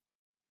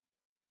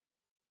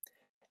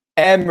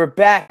And we're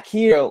back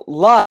here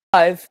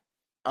live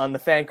on the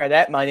Fan Card.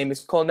 My name is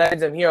Cole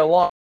Neds. I'm here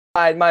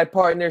alongside my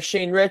partner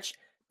Shane Rich,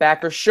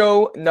 back for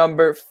show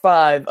number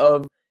 5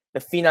 of the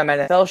Phenom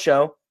NFL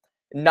show.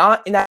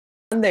 Not in that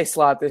Monday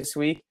slot this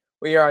week.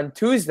 We are on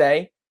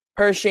Tuesday.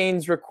 Per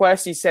Shane's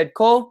request, he said,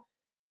 Cole,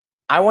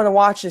 I want to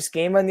watch this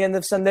game on the end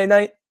of Sunday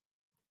night.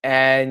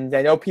 And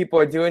I know people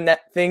are doing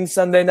that thing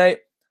Sunday night.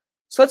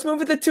 So let's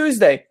move it to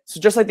Tuesday. So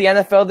just like the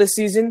NFL this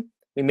season,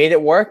 we made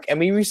it work and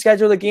we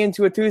rescheduled the game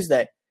to a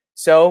Tuesday.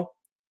 So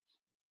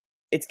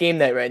it's game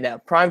night right now.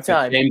 Prime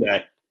time. It's game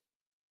day.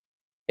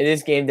 It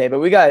is game day, but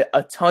we got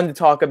a ton to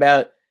talk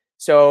about.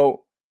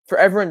 So for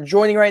everyone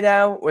joining right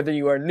now, whether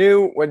you are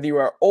new, whether you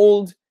are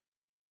old,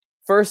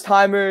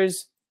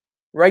 first-timers,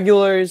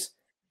 regulars,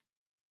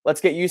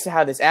 let's get used to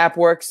how this app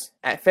works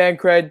at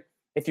FanCred.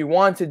 If you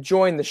want to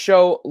join the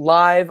show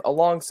live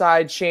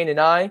alongside Shane and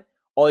I,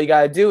 all you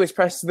got to do is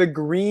press the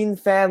green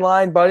fan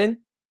line button,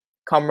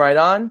 come right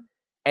on,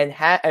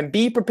 and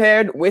be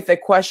prepared with a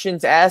question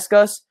to ask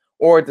us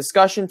or a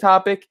discussion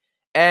topic,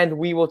 and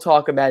we will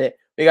talk about it.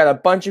 We got a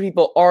bunch of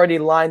people already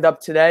lined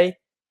up today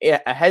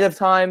ahead of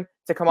time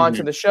to come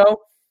onto the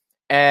show,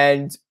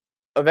 and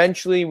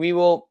eventually we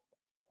will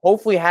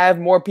hopefully have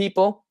more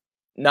people,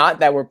 not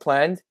that were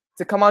planned,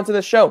 to come onto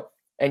the show.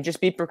 And just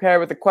be prepared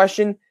with a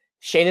question.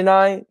 Shane and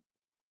I,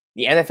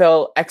 the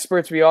NFL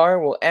experts we are,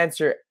 will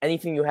answer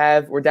anything you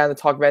have. We're down to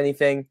talk about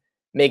anything,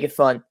 make it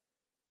fun.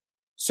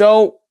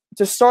 So,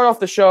 to start off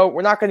the show,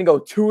 we're not going to go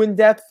too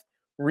in-depth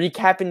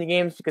recapping the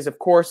games because, of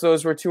course,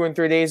 those were 2 and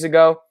 3 days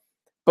ago.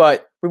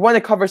 But we want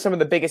to cover some of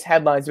the biggest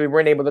headlines we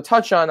weren't able to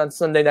touch on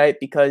Sunday night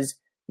because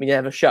we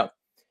didn't have a show.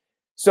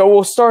 So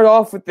we'll start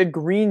off with the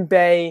Green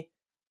Bay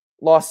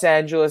Los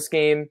Angeles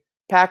game.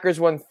 Packers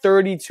won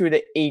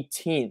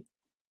 32-18.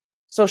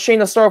 So, Shane,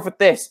 let's start off with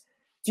this.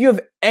 Do you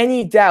have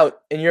any doubt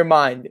in your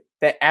mind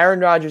that Aaron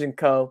Rodgers and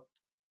co.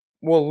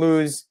 will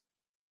lose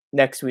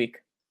next week?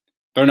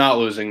 They're not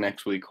losing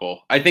next week,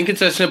 Cole. I think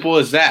it's as simple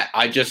as that.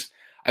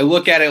 I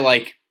look at it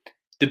like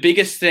the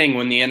biggest thing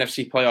when the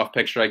NFC playoff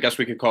picture, I guess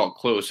we could call it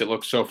close. It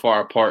looks so far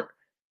apart,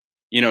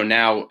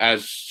 now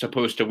as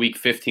opposed to week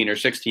 15 or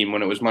 16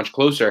 when it was much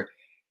closer.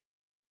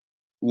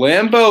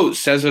 Lambeau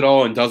says it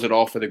all and does it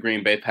all for the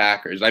Green Bay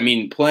Packers. I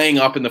mean, playing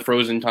up in the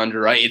frozen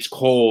tundra, right? It's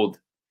cold.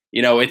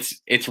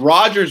 It's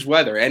Rodgers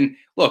weather. And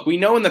look, we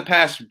know in the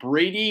past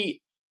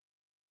Brady,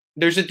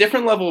 there's a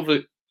different level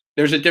of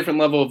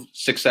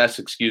success,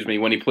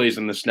 when he plays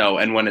in the snow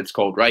and when it's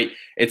cold, right?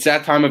 It's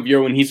that time of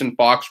year when he's in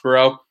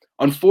Foxborough.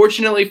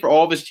 Unfortunately for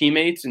all of his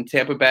teammates in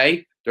Tampa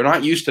Bay, they're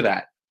not used to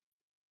that,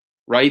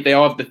 right? They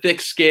all have the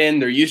thick skin.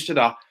 They're used to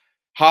the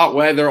hot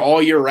weather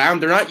all year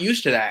round. They're not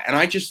used to that. And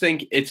I just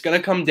think it's going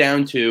to come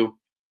down to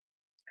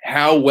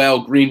how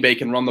well Green Bay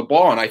can run the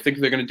ball, and I think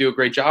they're going to do a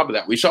great job of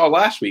that. We saw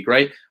last week,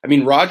 right? I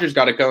mean, Rodgers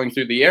got it going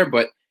through the air,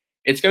 but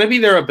it's going to be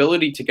their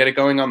ability to get it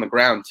going on the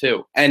ground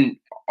too. And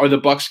are the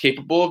Bucs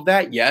capable of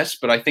that? Yes,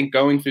 but I think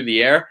going through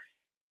the air,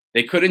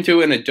 they couldn't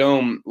do it in a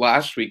dome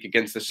last week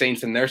against the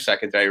Saints in their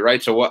secondary,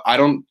 right? So I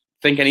don't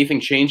think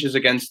anything changes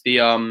against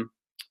the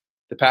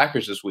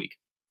Packers this week.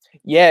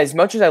 Yeah, as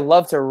much as I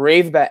love to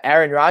rave about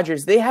Aaron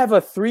Rodgers, they have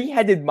a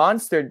 3-headed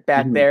monster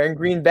back there in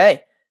Green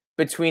Bay.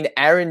 Between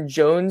Aaron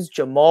Jones,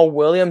 Jamal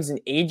Williams, and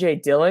A.J.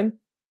 Dillon.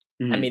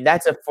 I mean,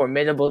 that's a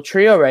formidable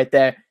trio right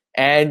there.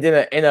 And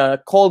in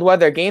a cold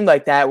weather game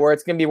like that where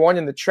it's going to be won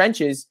in the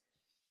trenches,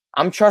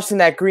 I'm trusting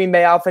that Green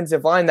Bay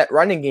offensive line, that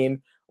running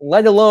game,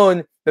 let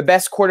alone the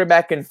best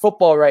quarterback in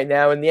football right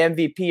now and the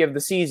MVP of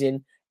the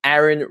season,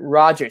 Aaron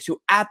Rodgers,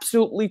 who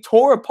absolutely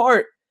tore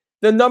apart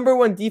the number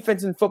 1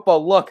 defense in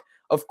football. Look,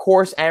 of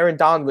course, Aaron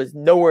Donald was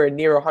nowhere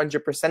near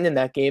 100% in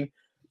that game,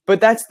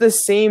 but that's the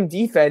same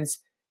defense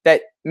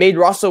that made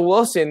Russell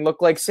Wilson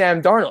look like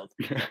Sam Darnold.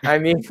 I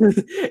mean,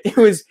 it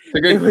was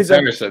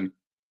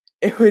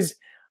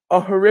a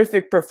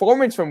horrific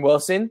performance from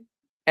Wilson,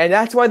 and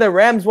that's why the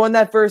Rams won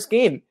that first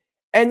game.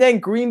 And then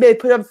Green Bay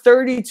put up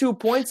 32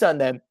 points on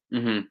them.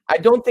 I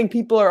don't think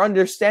people are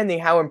understanding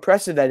how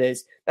impressive that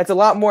is. That's a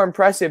lot more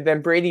impressive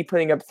than Brady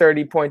putting up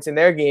 30 points in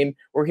their game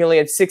where he only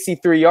had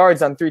 63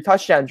 yards on 3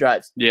 touchdown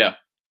drives. Yeah.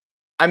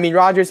 I mean,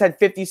 Rodgers had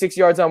 56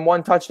 yards on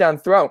 1 touchdown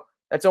throw.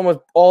 That's almost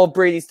all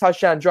Brady's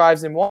touchdown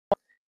drives in one.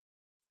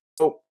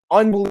 So,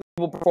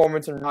 unbelievable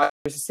performance from Rodgers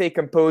to stay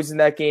composed in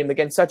that game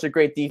against such a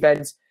great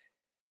defense.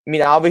 I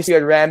mean, obviously, you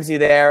had Ramsey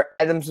there.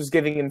 Adams was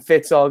giving him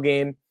fits all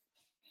game.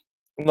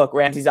 Look,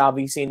 Ramsey's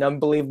obviously an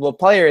unbelievable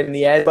player in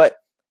the end, but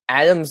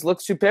Adams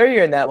looked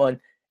superior in that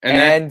one.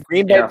 And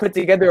Green Bay put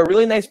together a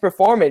really nice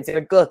performance.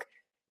 And look,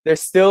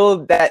 there's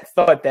still that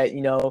thought that,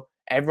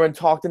 everyone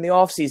talked in the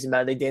offseason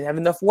about they didn't have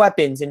enough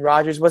weapons and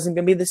Rodgers wasn't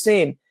going to be the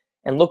same.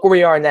 And look where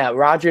we are now.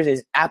 Rodgers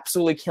is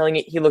absolutely killing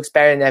it. He looks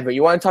better than ever.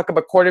 You want to talk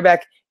about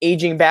quarterback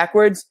aging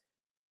backwards?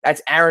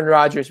 That's Aaron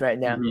Rodgers right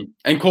now.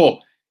 And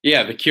Cole,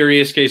 yeah, the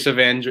curious case of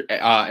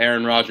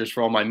Aaron Rodgers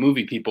for all my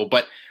movie people.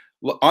 But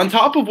on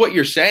top of what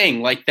you're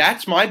saying,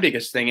 that's my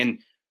biggest thing. And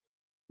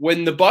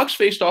when the Bucs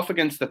faced off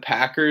against the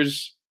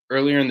Packers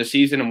earlier in the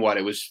season, and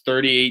it was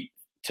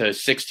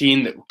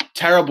 38-16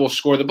 terrible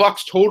score. The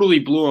Bucs totally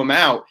blew them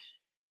out.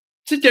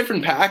 It's a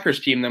different Packers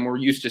team than we're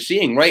used to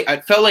seeing, right?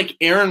 I felt like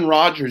Aaron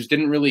Rodgers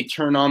didn't really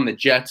turn on the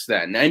Jets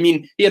then. I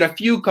mean, he had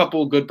a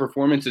couple good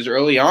performances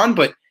early on,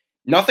 but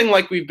nothing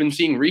like we've been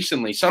seeing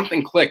recently.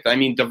 Something clicked. I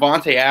mean,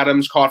 Devontae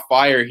Adams caught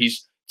fire.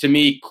 He's, to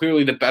me,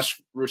 clearly the best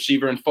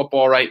receiver in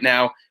football right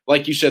now.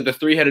 Like you said, the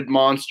three-headed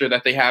monster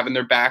that they have in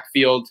their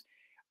backfield.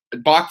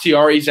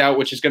 Bakhtiari's out,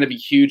 which is going to be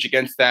huge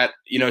against that,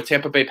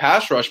 Tampa Bay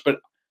pass rush. But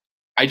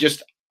I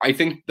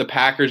think the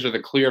Packers are the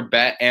clear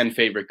bet and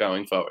favorite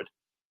going forward.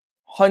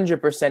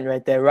 100%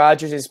 right there.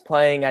 Rodgers is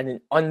playing at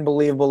an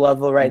unbelievable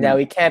level right now.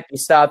 He can't be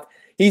stopped.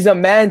 He's a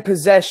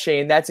man-possessed,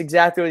 Shane. That's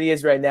exactly what he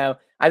is right now.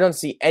 I don't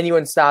see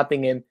anyone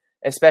stopping him,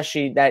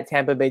 especially that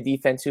Tampa Bay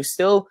defense, who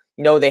still,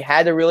 they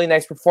had a really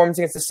nice performance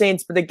against the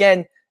Saints. But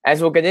again, as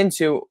we'll get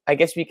into, I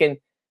guess we can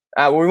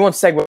we won't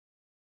segue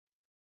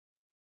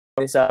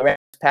this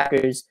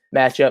Rams-Packers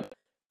matchup.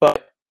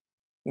 But,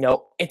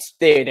 it's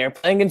they're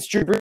playing against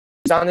Drew Brees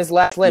on his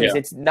last limbs. Yeah.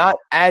 It's not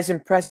as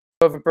impressive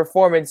of a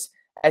performance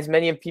as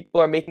many of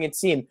people are making it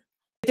seem.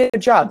 They did a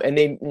job, and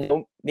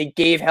they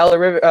gave hell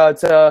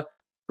to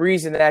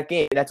Brees in that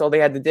game. That's all they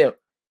had to do.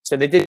 So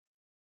they did, at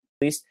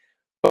least.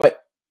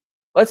 But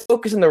let's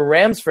focus on the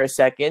Rams for a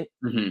second.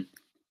 Mm-hmm.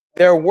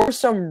 There were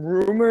some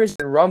rumors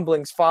and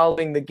rumblings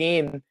following the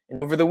game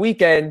over the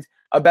weekend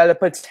about a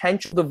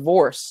potential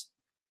divorce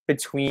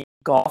between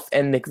Goff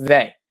and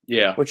McVay.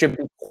 Yeah, which would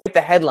be quite the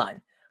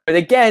headline. But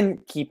again,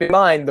 keep in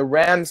mind, the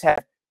Rams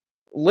have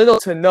little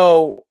to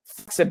no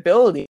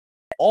flexibility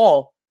at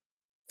all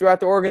throughout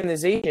the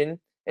organization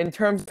in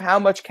terms of how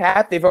much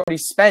cap they've already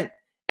spent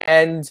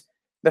and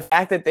the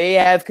fact that they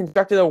have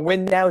constructed a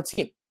win-now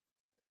team.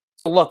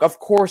 So look, of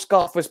course,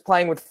 Goff was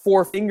playing with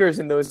 4 fingers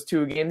in those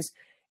 2 games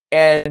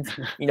and,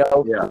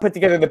 put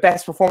together the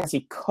best performance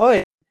he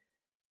could.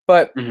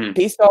 But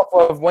based off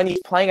of when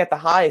he's playing at the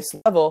highest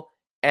level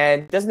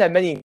and doesn't have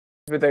many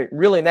with a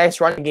really nice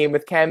running game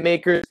with Cam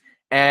Akers,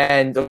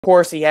 and of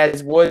course he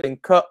has Woods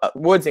and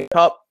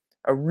Kupp,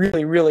 a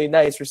really, really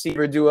nice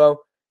receiver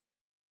duo.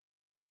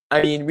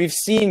 I mean, we've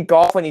seen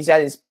Goff when he's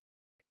at his,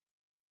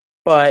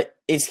 but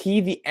is he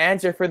the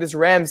answer for this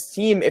Rams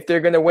team if they're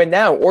going to win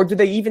now, or do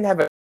they even have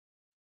a?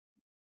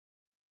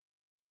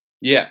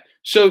 Yeah.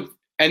 So,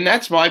 and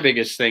that's my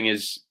biggest thing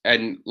is,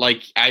 and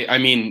like I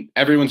mean,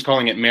 everyone's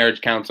calling it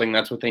marriage counseling.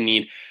 That's what they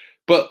need.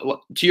 But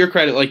to your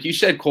credit, like you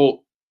said,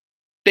 Colt,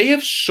 they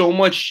have so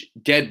much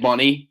dead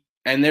money,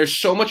 and there's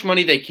so much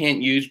money they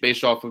can't use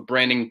based off of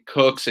Brandon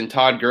Cooks and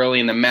Todd Gurley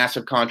and the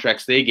massive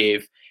contracts they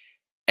gave.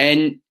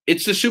 And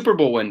it's the Super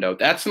Bowl window.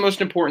 That's the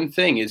most important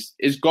thing. Is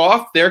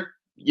Goff their,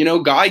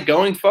 guy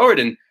going forward?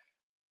 And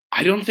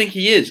I don't think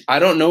he is. I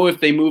don't know if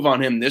they move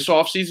on him this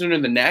offseason or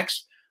the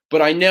next.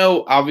 But I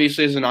know,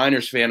 obviously, as a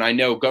Niners fan, I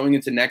know going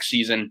into next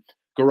season,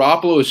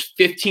 Garoppolo is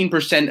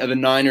 15% of the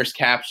Niners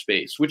cap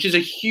space, which is a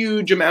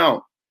huge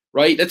amount,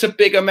 right? That's a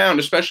big amount,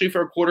 especially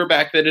for a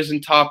quarterback that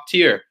isn't top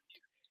tier.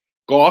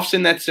 Goff's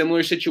in that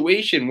similar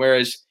situation,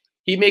 whereas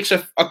he makes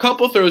a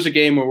couple throws a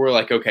game where we're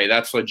like, okay,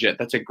 that's legit.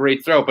 That's a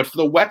great throw. But for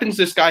the weapons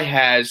this guy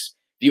has,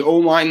 the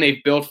O-line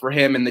they've built for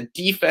him, and the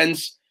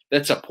defense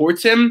that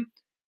supports him,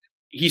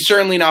 he's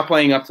certainly not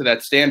playing up to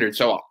that standard.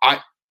 So I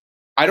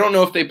don't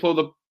know if they pull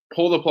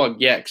the plug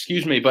yet,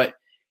 but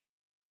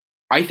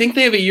I think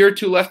they have a year or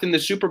 2 left in the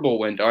Super Bowl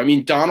window. I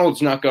mean,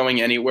 Donald's not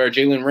going anywhere.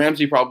 Jalen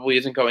Ramsey probably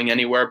isn't going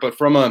anywhere. But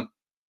from a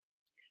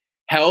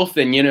health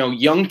and,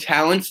 young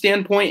talent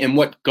standpoint and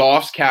what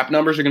Goff's cap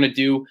numbers are going to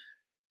do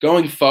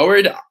going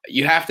forward,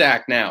 you have to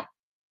act now.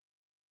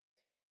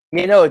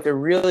 It's a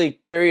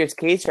really curious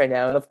case right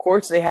now. And, of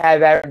course, they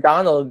have Aaron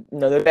Donald,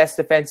 the best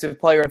defensive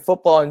player in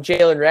football, and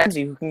Jalen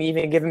Ramsey, who can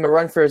even give him a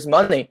run for his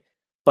money.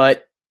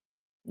 But,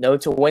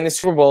 to win the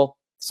Super Bowl,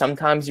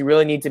 sometimes you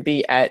really need to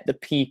be at the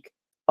peak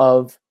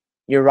of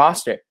your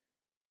roster.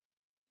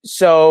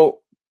 So,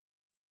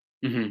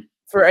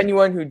 for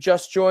anyone who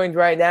just joined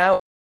right now,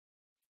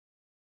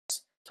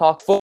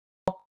 talk football,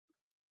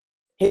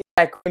 hit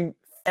that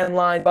fan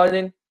line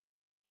button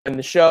in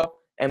the show,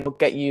 and we'll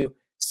get you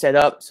set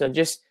up. So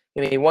just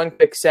give me one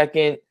quick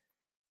second.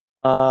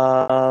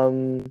 All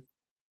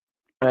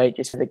right,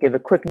 just to give a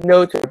quick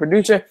note to the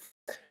producer.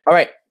 All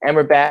right, and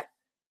we're back.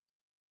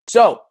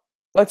 So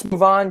let's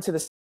move on to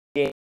the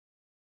game.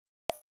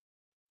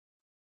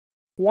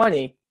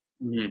 20.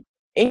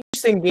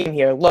 Interesting game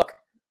here. Look,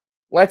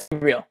 let's be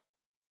real.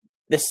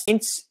 The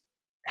Saints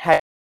had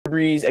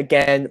Brees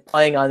again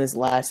playing on his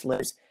last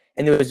limbs,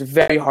 and it was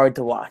very hard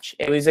to watch.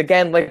 It was,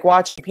 again, like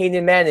watching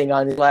Peyton Manning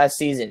on his last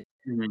season.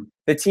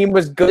 The team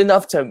was good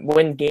enough to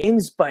win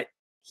games, but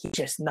he's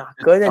just not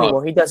good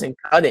anymore. He doesn't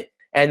cut it.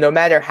 And no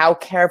matter how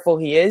careful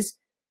he is,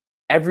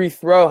 every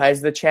throw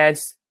has the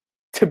chance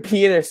to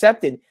be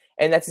intercepted.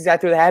 And that's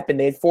exactly what happened.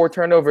 They had 4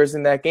 turnovers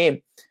in that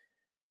game.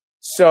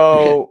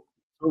 So,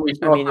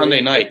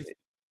 Sunday night.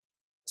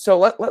 So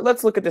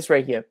let's look at this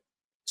right here.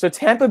 So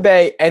Tampa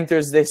Bay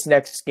enters this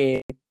next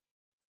game.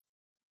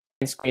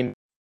 They've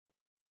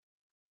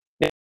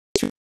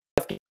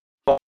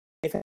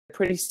had a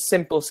pretty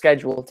simple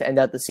schedule to end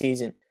out the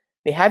season.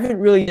 they haven't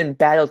really been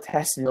battle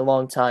tested in a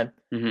long time.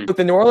 Mm-hmm. But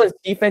the New Orleans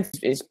defense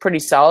is pretty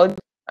solid.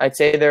 I'd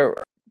say they're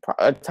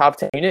a top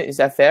 10 unit. Is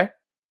that fair?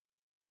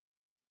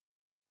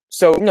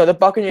 So, the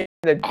Buccaneers.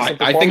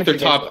 I think they're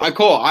top.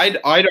 Cool. I'd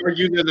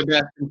argue they're the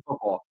best in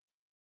football.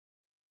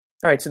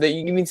 All right, so that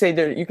you can say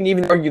you can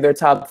even argue they're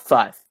top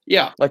 5.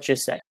 Yeah, let's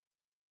just say.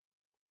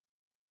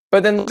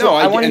 But then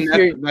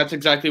that's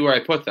exactly where I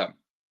put them.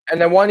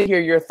 And I want to hear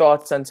your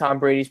thoughts on Tom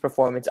Brady's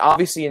performance.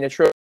 Obviously, an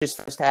atrocious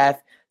first half,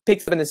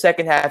 picks up in the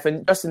second half,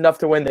 and just enough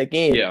to win the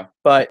game. Yeah.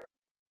 But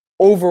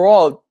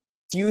overall,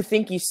 do you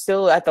think he's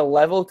still at the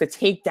level to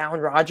take down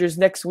Rodgers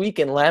next week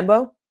in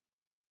Lambeau?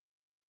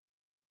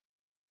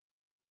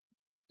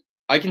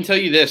 I can tell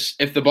you this: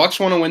 if the Bucs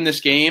want to win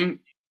this game,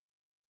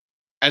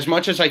 as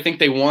much as I think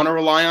they want to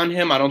rely on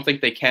him, I don't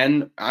think they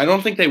can. I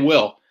don't think they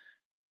will.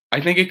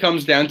 I think it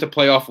comes down to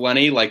playoff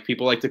Lenny, like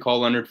people like to call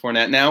Leonard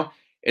Fournette now.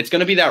 It's going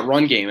to be that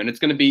run game, and it's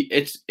going to be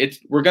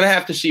we're going to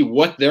have to see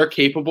what they're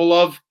capable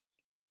of,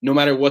 no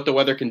matter what the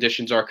weather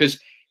conditions are. Because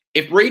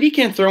if Brady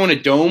can't throw in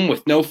a dome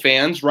with no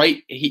fans,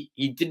 right?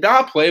 He did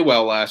not play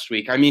well last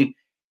week. I mean,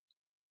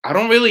 I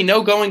don't really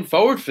know going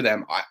forward for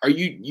them. Are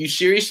you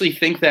seriously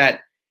think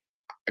that?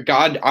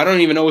 God, I don't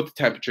even know what the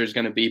temperature is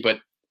going to be, but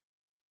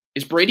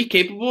is Brady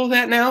capable of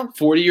that now?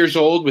 40 years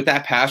old with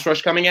that pass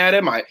rush coming at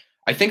him?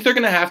 I think they're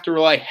going to have to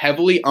rely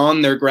heavily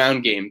on their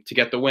ground game to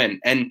get the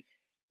win. And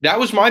that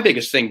was my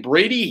biggest thing.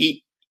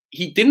 Brady,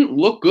 he didn't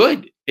look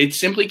good. It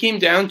simply came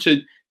down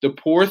to the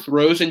poor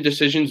throws and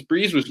decisions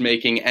Brees was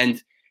making.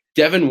 And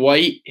Devin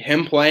White,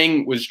 him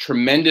playing was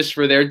tremendous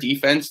for their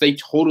defense. They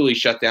totally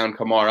shut down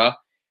Kamara.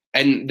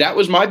 And that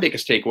was my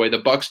biggest takeaway,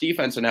 the Bucs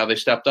defense and how they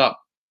stepped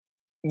up.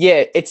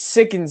 Yeah, it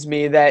sickens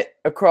me that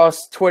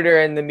across Twitter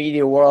and the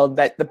media world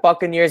that the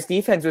Buccaneers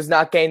defense was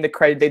not getting the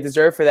credit they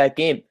deserve for that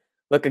game.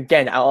 Look,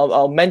 again,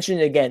 I'll mention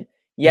it again.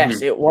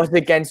 Yes, It was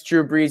against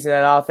Drew Brees in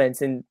that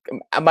offense. And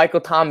Michael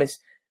Thomas,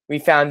 we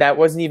found that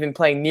wasn't even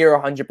playing near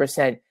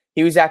 100%.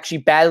 He was actually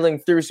battling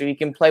through so he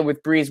can play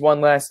with Brees one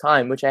last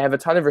time, which I have a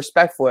ton of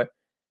respect for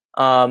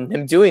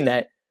him doing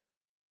that.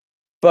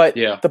 But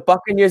the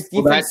Buccaneers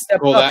defense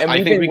stepped up. And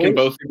I think we can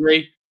both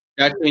agree.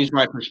 That changed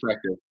my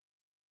perspective.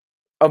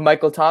 Of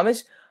Michael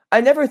Thomas. I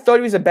never thought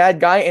he was a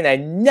bad guy, and I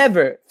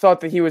never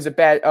thought that he was a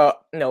bad,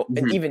 an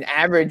even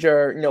average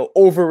or,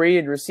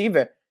 overrated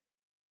receiver.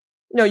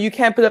 You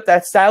can't put up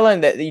that stat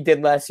line that he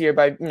did last year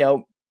by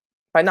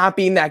not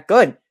being that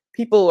good.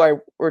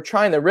 People were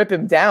trying to rip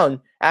him down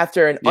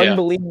after an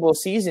unbelievable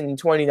season in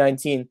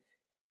 2019.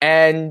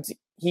 And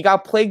he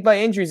got plagued by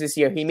injuries this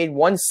year. He made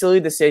one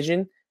silly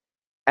decision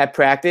at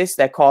practice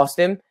that cost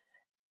him.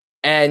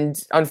 And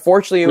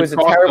unfortunately, it was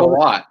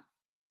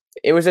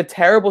a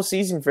terrible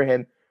season for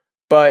him.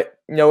 But,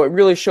 it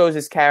really shows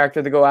his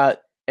character to go out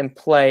and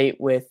play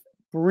with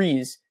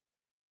Brees.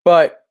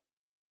 But,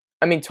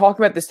 I mean,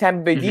 talking about this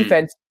Tampa Bay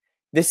defense,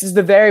 this is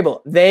the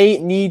variable. They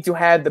need to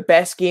have the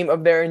best game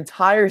of their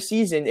entire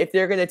season if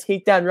they're going to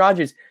take down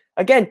Rodgers.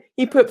 Again,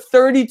 he put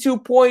 32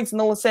 points in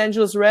the Los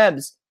Angeles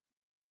Rams.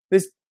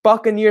 This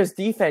Buccaneers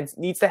defense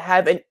needs to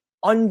have an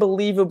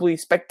unbelievably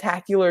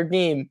spectacular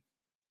game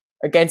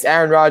against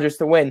Aaron Rodgers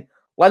to win,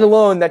 let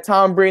alone that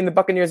Tom Brady and the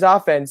Buccaneers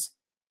offense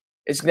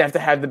is going to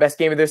have the best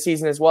game of their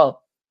season as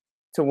well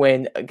to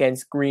win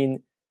against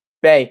Green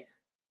Bay.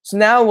 So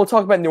now we'll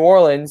talk about New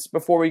Orleans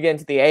before we get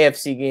into the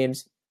AFC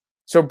games.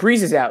 So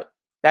Brees is out.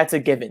 That's a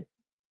given.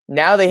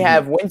 Now they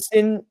have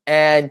Winston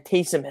and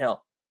Taysom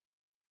Hill.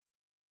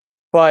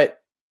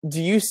 But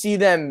do you see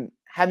them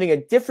having a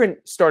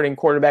different starting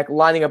quarterback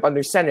lining up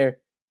under center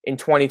in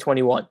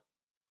 2021?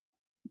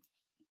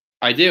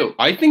 I do.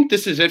 I think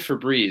this is it for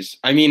Brees.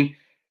 I mean,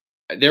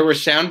 there were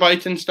sound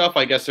bites and stuff.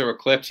 I guess there were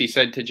clips. He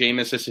said to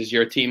Jameis, "This is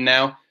your team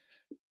now."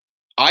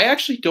 I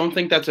actually don't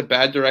think that's a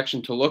bad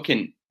direction to look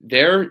in.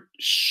 They're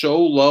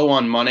so low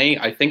on money.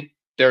 I think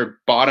they're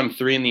bottom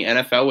 3 in the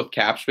NFL with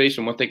cap space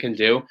and what they can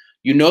do.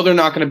 They're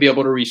not going to be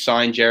able to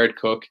re-sign Jared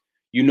Cook.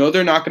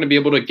 They're not going to be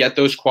able to get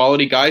those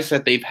quality guys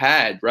that they've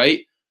had,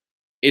 right?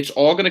 It's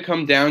all going to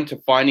come down to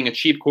finding a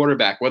cheap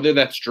quarterback, whether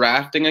that's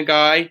drafting a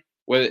guy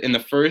whether in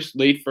the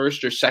late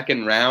first or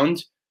second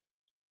round,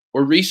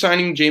 or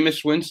re-signing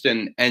Jameis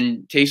Winston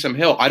and Taysom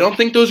Hill. I don't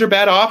think those are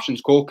bad options,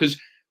 Cole, because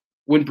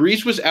when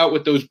Brees was out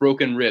with those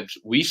broken ribs,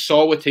 we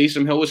saw what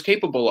Taysom Hill was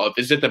capable of.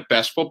 Is it the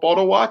best football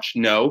to watch?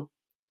 No.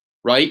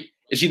 Right?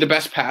 Is he the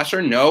best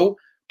passer? No.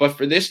 But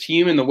for this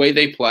team and the way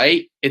they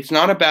play, it's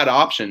not a bad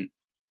option.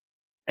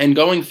 And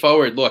going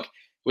forward, look,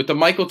 with the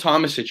Michael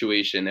Thomas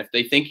situation, if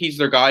they think he's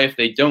their guy, if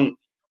they don't,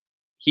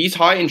 he's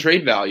high in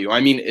trade value.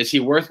 I mean, is he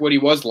worth what he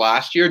was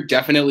last year?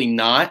 Definitely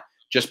not,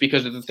 just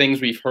because of the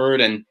things we've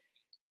heard. And,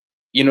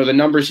 the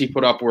numbers he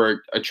put up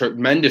were a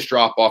tremendous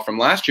drop-off from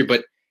last year.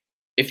 But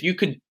if you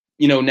could,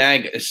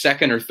 nag a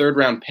second or third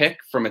round pick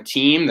from a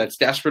team that's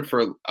desperate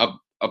for a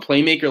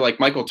playmaker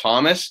like Michael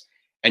Thomas,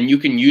 and you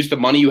can use the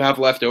money you have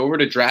left over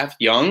to draft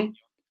young,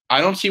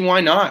 I don't see why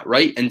not,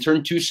 right? And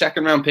turn 2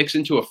 second-round picks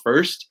into a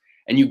first,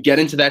 and you get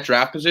into that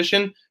draft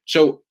position.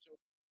 So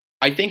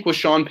I think with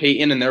Sean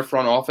Payton and their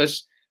front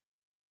office,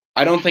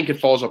 I don't think it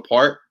falls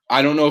apart.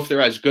 I don't know if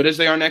they're as good as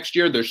they are next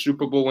year. Their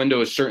Super Bowl window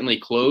is certainly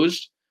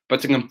closed. But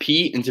to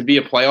compete and to be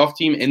a playoff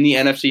team in the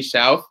NFC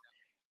South,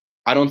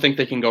 I don't think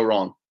they can go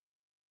wrong.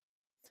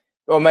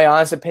 Well, my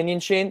honest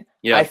opinion, Shane,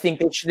 Yeah. I think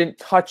they shouldn't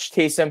touch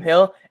Taysom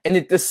Hill. And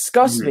it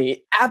disgusts me,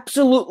 it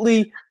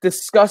absolutely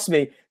disgusts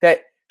me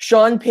that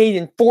Sean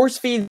Payton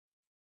force-feeds the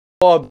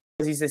ball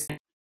because he's this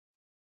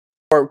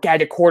or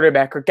gadget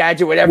quarterback or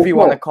gadget, whatever you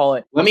want to call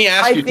it. Let me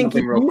ask you I think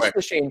something real quick.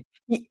 Shane.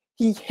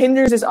 He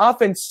hinders his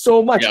offense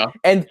so much. Yeah.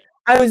 And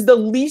I was the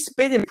least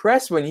bit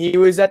impressed when he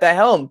was at the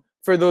helm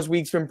for those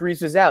weeks when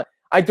Brees was out.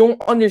 I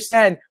don't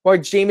understand why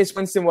Jameis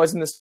Winston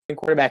wasn't the starting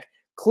quarterback.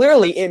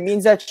 Clearly, it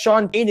means that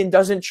Sean Payton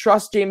doesn't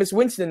trust Jameis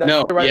Winston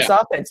enough to run his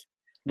offense.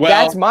 Well,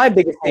 that's my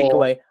biggest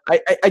takeaway.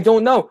 I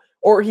don't know.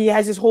 Or he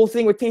has this whole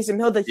thing with Taysom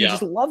Hill that he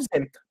just loves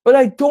him. But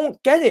I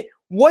don't get it.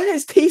 What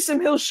has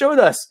Taysom Hill showed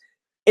us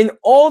in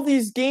all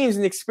these games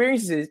and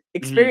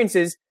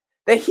experiences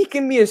that he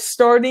can be a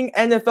starting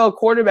NFL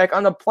quarterback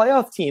on a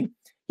playoff team?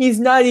 He's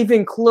not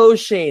even close,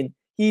 Shane.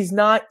 He's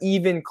not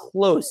even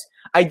close.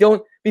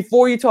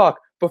 Before you talk,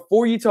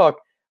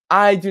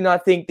 I do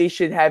not think they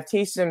should have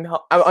Taysom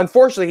Hill.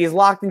 Unfortunately, he's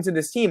locked into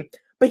this team,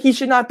 but he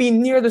should not be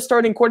near the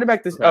starting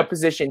quarterback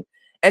position.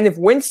 And if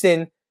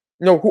Winston,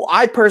 who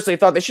I personally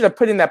thought they should have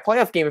put in that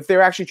playoff game if they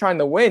were actually trying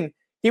to win,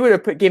 he would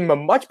have given him a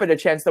much better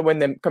chance to win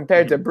them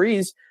compared to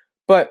Brees.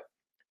 But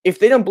if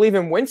they don't believe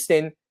in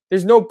Winston,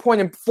 there's no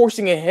point in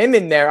forcing him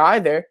in there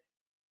either.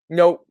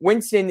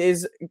 Winston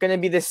is going to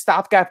be the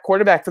stopgap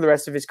quarterback for the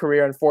rest of his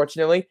career,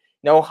 unfortunately.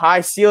 No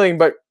high ceiling,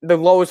 but the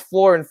lowest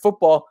floor in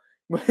football,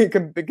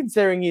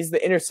 considering he's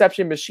the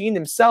interception machine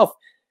himself.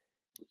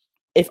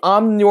 If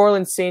I'm New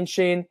Orleans Saints,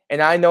 Shane,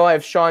 and I know I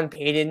have Sean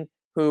Payton,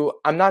 who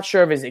I'm not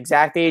sure of his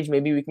exact age.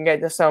 Maybe we can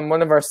get to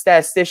one of our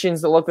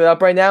statisticians to look it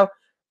up right now.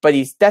 But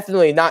he's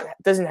definitely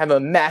doesn't have a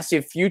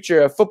massive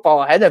future of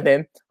football ahead of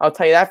him. I'll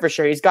tell you that for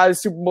sure. He's got a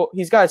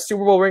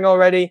Super Bowl ring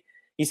already.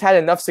 He's had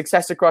enough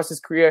success across his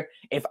career.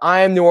 If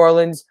I am New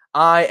Orleans,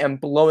 I am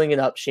blowing it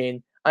up,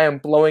 Shane. I am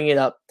blowing it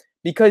up.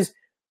 Because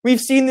we've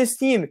seen this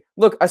team.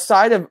 Look,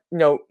 aside of,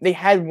 they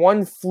had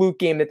one fluke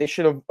game that they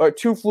should have, or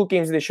two fluke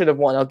games that they should have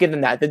won. I'll give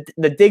them that.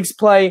 The Diggs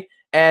play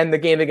and the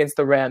game against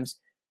the Rams.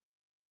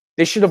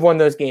 They should have won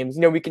those games.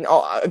 We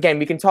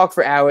can talk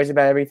for hours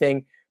about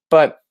everything,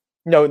 but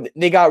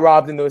they got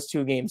robbed in those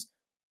two games.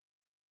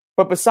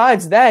 But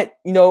besides that,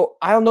 I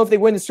don't know if they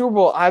win the Super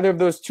Bowl either of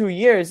those 2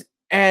 years.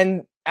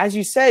 And as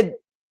you said,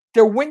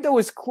 their window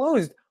is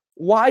closed.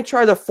 Why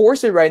try to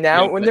force it right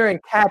now when they're in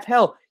cap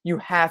hell? You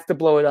have to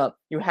blow it up.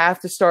 You have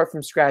to start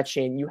from scratch,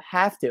 Shane. You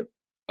have to.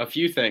 A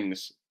few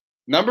things.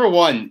 Number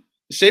one,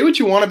 say what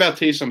you want about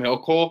Taysom Hill,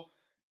 Cole,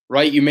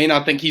 right? You may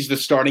not think he's the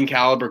starting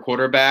caliber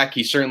quarterback.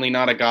 He's certainly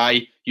not a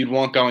guy you'd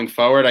want going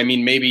forward. I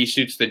mean, maybe he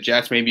suits the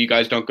Jets. Maybe you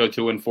guys don't go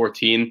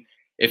 2-14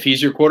 if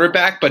he's your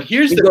quarterback. But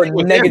here's the thing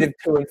with negative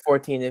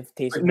 2-14 if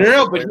Taysom.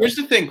 No, but here's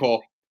the thing,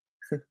 Cole.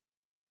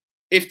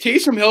 If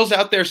Taysom Hill's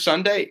out there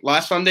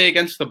last Sunday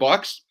against the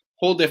Bucs,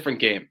 whole different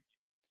game.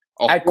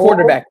 At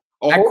quarterback,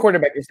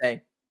 you're saying.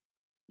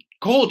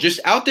 Cole, just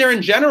out there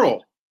in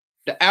general.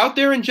 What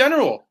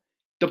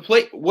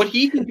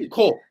he can do,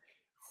 Cole,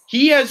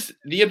 he has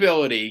the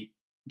ability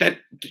that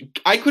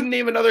I couldn't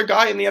name another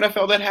guy in the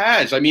NFL that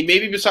has. I mean,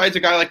 maybe besides a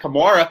guy like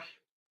Kamara,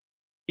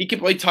 he can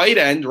play tight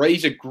end, right?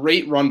 He's a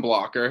great run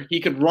blocker.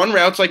 He could run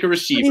routes like a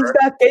receiver. But he's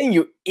not getting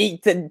you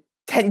 8 to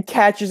 10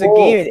 catches a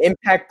game in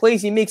impact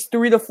plays. He makes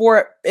 3 to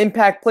 4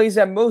 impact plays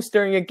at most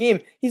during a game.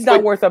 He's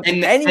not worth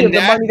any of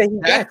the money that he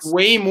gets. That's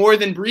way more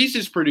than Brees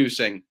is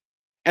producing.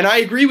 And I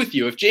agree with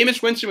you. If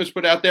Jameis Winston was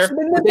put out there,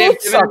 then they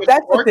both suck.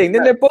 That's the thing.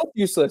 Then they're both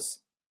useless.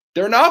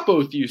 They're not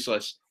both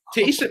useless.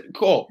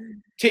 Taysom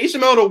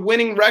had a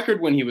winning record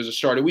when he was a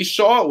starter. We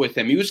saw it with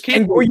him. He was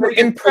capable. And were you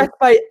impressed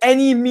by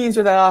any means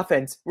with that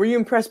offense? Were you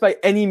impressed by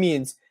any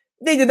means?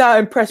 They did not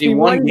impress me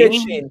one bit,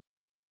 Shane.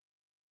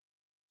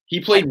 He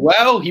played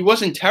well. He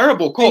wasn't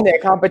terrible. Cole. Their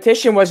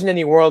competition wasn't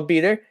any world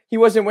beater. He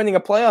wasn't winning a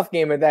playoff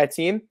game with that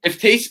team. If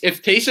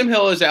Taysom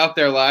Hill is out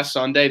there last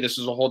Sunday, this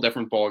is a whole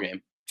different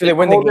ballgame. Do they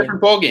win the game?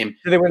 Different ballgame.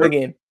 Do they win the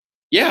game?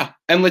 Yeah,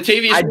 and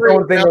Latavius I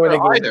don't think they win the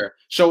game either.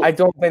 So I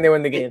don't think they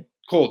win the game.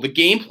 Cole, the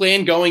game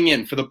plan going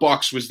in for the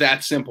Bucs was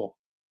that simple.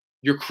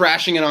 You're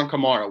crashing it on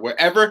Kamara.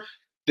 Wherever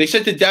they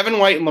said to Devin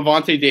White and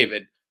Levante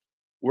David,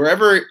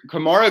 wherever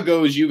Kamara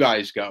goes, you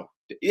guys go.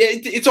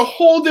 It's a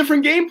whole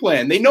different game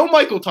plan. They know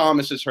Michael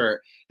Thomas is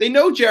hurt. They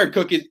know Jared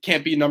Cook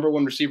can't be number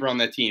one receiver on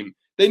that team.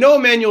 They know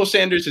Emmanuel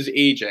Sanders is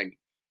aging.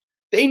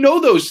 They know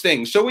those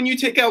things. So when you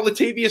take out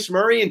Latavius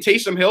Murray and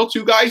Taysom Hill,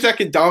 two guys that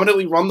can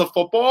dominantly run the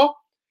football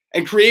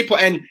and create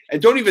and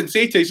don't even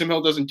say Taysom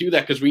Hill doesn't do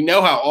that because we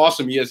know how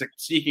awesome he is at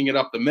seeking it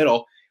up the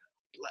middle.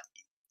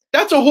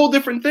 That's a whole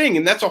different thing,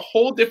 and that's a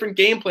whole different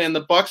game plan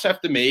the Bucs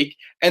have to make,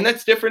 and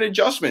that's different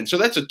adjustments. So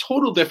that's a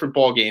total different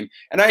ball game.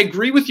 And I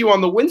agree with you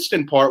on the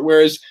Winston part.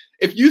 Whereas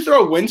if you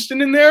throw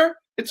Winston in there,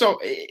 it's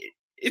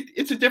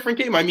a different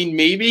game. I mean,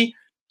 maybe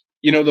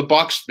the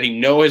Bucs, they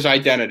know his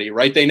identity,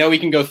 right? They know he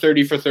can go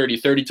 30 for 30,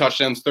 30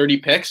 touchdowns, 30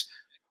 picks.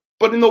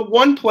 But in the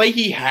one play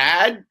he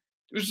had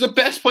It was the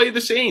best play of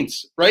the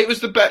Saints, right? It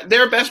was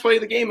their best play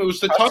of the game. It was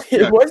the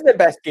touchdown. It was the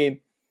best game.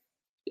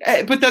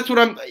 But that's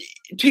what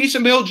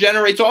Taysom Hill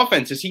generates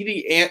offense. He's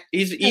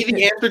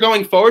the answer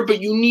going forward,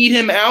 but you need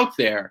him out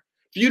there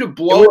for you to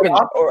blow it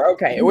up.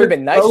 It would have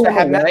been nice to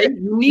have that.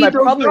 You need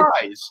those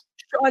guys.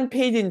 Sean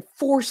Payton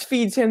force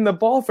feeds him the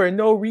ball for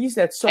no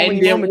reason. That's so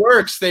many moments. And it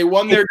works. They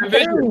won their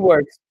division. It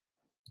works.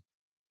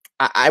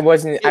 I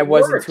wasn't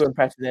too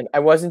impressed with them. I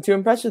wasn't too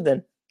impressed with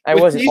them. I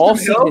wasn't all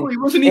season. He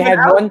wasn't even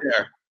out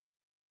there.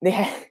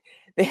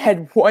 They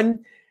had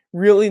one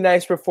really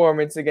nice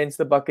performance against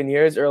the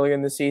Buccaneers earlier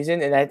in the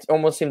season, and that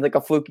almost seemed like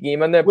a fluke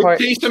game on their part.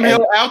 With Taysom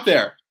Hill out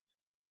there.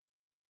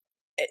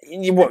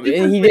 He didn't win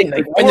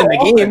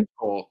the game.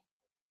 All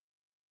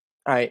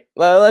right.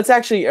 Well, let's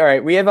actually. All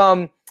right. We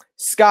have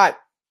Scott.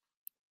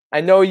 I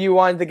know you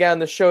wanted to get on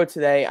the show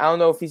today. I don't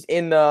know if he's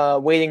in the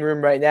waiting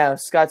room right now.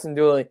 Scott's in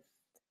Dooley,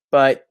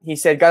 but he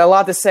said got a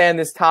lot to say on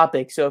this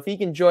topic. So if he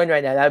can join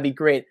right now, that'd be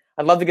great.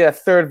 I'd love to get a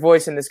third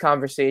voice in this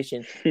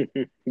conversation.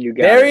 You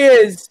got there. He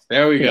is.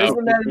 There we go. Here's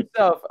the man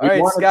himself. All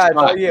right, Scott.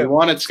 How are you? We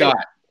wanted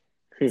Scott.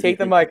 Take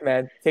the mic,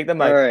 man. Take the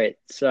mic. All right.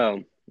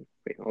 So,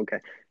 okay.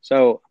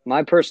 So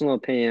my personal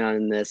opinion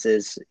on this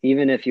is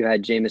even if you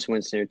had Jameis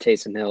Winston or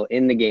Taysom Hill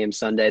in the game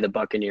Sunday, the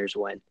Buccaneers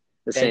win.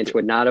 The Saints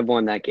would not have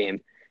won that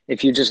game.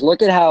 If you just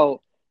look at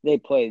how they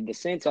played, the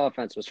Saints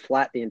offense was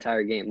flat the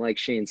entire game. Like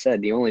Shane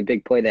said, the only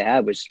big play they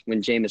had was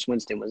when Jameis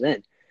Winston was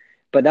in.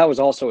 But that was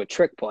also a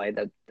trick play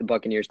that the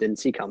Buccaneers didn't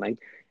see coming.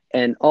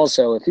 And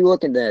also, if you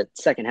look at the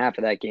second half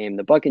of that game,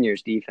 the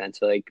Buccaneers defense,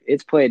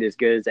 it's played as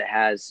good as it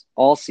has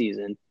all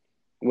season,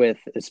 with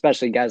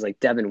especially guys like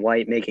Devin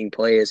White making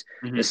plays.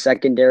 Mm-hmm. The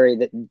secondary,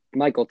 that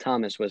Michael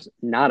Thomas was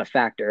not a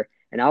factor,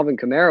 and Alvin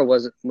Kamara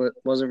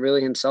wasn't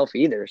really himself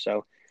either.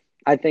 So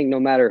I think no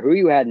matter who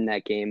you had in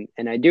that game,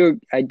 and I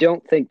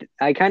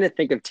kind of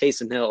think of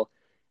Taysom Hill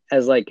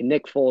as like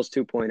Nick Foles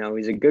 2.0.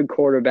 He's a good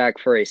quarterback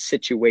for a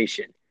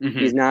situation. Mm-hmm.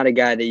 He's not a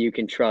guy that you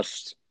can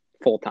trust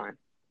full time.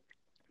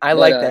 I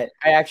like that.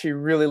 I actually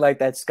really like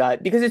that,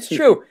 Scott, because it's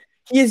true.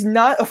 He is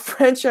not a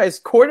franchise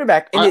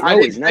quarterback. And I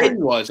didn't say he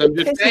was. I'm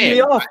just saying.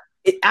 Me off.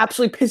 It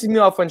absolutely pisses me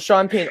off when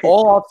Sean Payton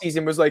all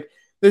offseason was like,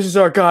 this is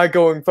our guy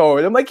going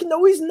forward. I'm like,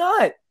 no, he's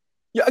not.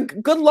 Yeah,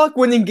 good luck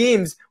winning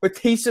games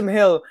with Taysom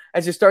Hill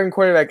as your starting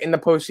quarterback in the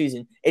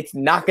postseason. It's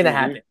not going to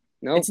happen.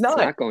 No, it's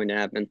not going to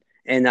happen.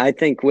 And I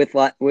think with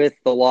the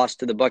loss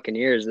to the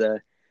Buccaneers,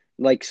 it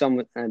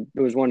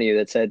was one of you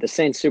that said the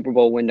Saints Super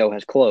Bowl window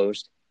has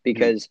closed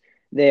because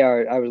they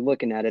are. I was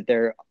looking at it;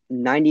 they're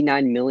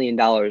 $99 million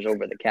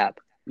over the cap.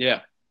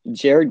 Yeah.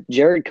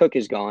 Jared Cook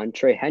is gone.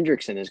 Trey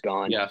Hendrickson is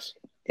gone. Yes.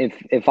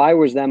 If I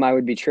was them, I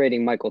would be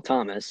trading Michael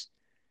Thomas.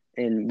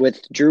 And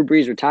with Drew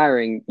Brees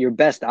retiring, your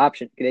best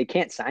option, they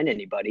can't sign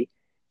anybody.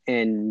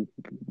 And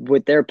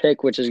with their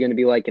pick, which is going to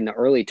be like in the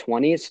early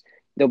 20s,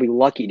 they'll be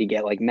lucky to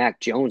get like Mac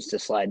Jones to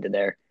slide to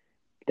there.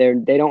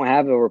 They don't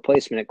have a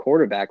replacement at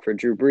quarterback for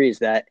Drew Brees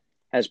that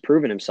has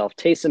proven himself.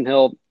 Taysom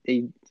Hill,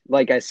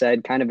 like I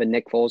said, kind of a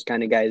Nick Foles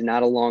kind of guy. He's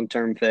not a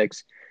long-term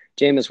fix.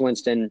 Jameis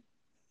Winston,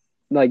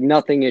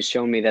 nothing has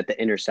shown me that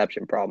the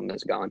interception problem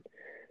is gone.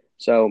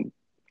 So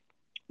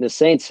the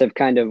Saints have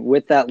kind of,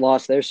 with that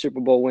loss, their Super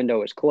Bowl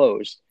window is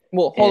closed.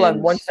 Well, hold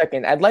on 1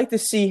 second. I'd like to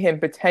see him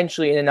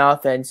potentially in an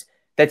offense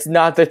that's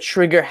not the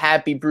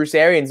trigger-happy Bruce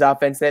Arians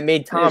offense that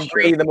made Tom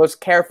Brady the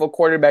most careful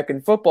quarterback in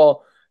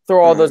football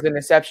throw all those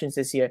interceptions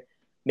this year.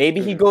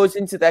 Maybe he goes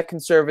into that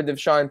conservative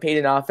Sean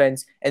Payton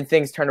offense and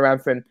things turn around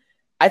for him.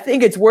 I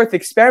think it's worth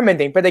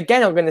experimenting. But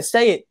again, I'm going to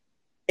say it.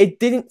 It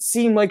didn't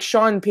seem like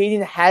Sean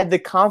Payton had the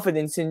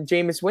confidence in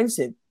Jameis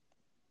Winston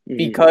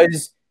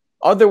because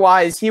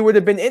otherwise he would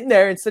have been in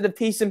there instead of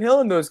Taysom Hill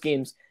in those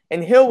games.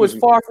 And Hill was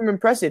far from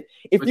impressive.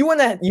 If you want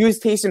to use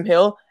Taysom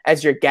Hill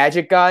as your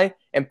gadget guy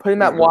and put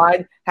him out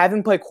wide, have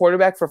him play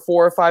quarterback for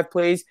 4 or 5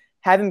 plays,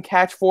 have him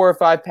catch 4 or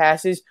 5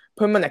 passes,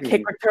 put him on a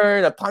kick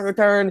return, a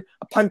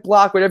punt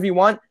block, whatever you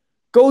want,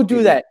 go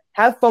do that.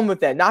 Have fun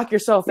with that. Knock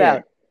yourself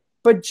out.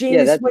 But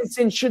Jameis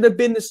Winston should have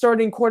been the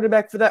starting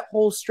quarterback for that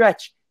whole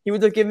stretch. He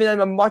would have given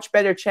them a much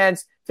better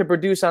chance to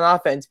produce on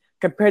offense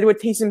compared to what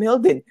Taysom Hill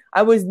did.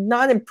 I was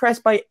not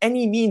impressed by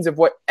any means of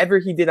whatever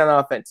he did on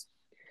offense.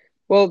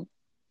 Well,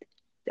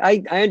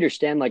 I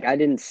understand. I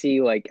didn't see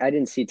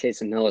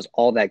Taysom Hill as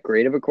all that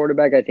great of a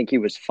quarterback. I think he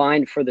was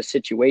fine for the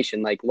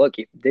situation. Look,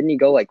 didn't he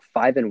go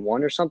 5-1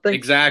 or something?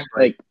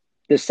 Exactly.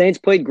 The Saints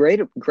played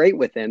great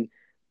with him,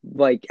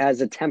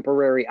 as a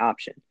temporary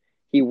option.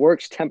 He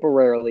works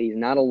temporarily. He's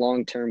not a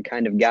long-term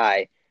kind of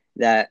guy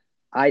that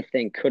I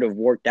think could have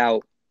worked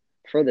out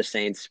for the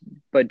Saints.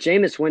 But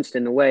Jameis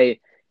Winston, the way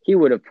he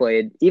would have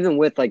played, even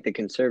with the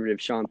conservative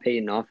Sean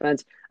Payton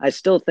offense, I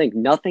still think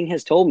nothing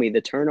has told me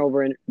the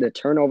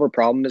turnover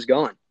problem is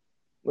gone.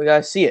 We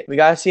gotta see it. We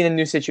gotta see it in a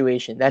new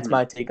situation. That's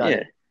my take on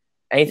it.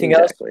 Anything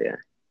else? Yeah.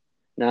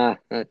 Nah,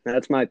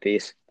 that's my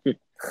piece. All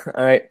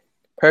right.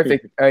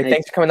 Perfect. All right.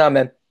 Thanks for coming on,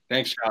 man.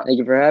 Thanks, Scott. Thank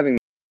you for having me.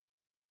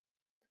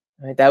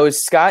 All right, that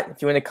was Scott.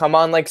 If you want to come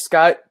on like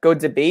Scott, go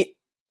debate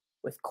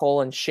with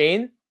Cole and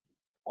Shane.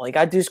 All you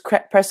got to do is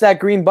press that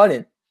green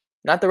button.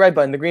 Not the red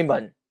button, the green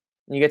button.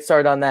 and you get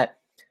started on that.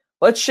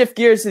 Let's shift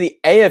gears to the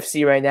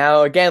AFC right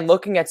now. Again,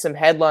 looking at some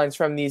headlines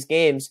from these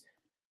games.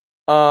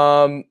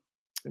 I'm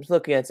just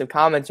looking at some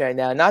comments right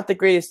now. Not the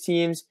greatest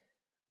teams.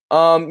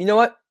 You know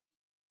what?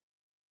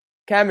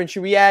 Cameron,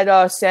 should we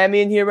add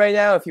Sammy in here right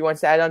now if he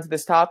wants to add on to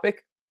this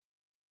topic?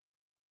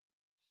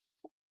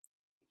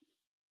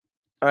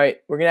 All right,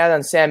 we're going to add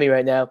on Sammy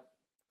right now.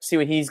 See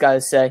what he's got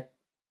to say.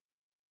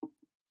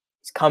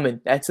 He's coming.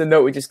 That's the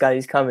note we just got.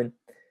 He's coming.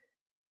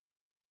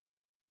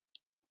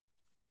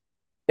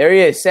 There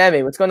he is.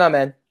 Sammy, what's going on,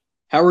 man?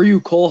 How are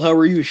you, Cole? How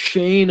are you,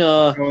 Shane?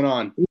 What's going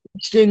on?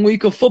 Interesting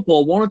week of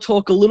football. Want to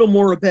talk a little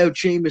more about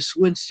Jameis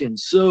Winston.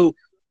 So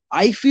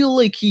I feel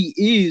like he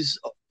is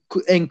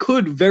and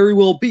could very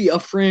well be a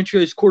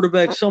franchise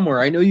quarterback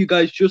somewhere. I know you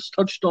guys just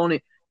touched on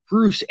it.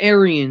 Bruce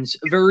Arians,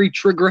 very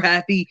trigger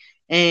happy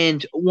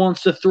and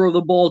wants to throw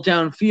the ball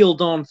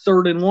downfield on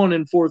 3rd and 1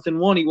 and 4th and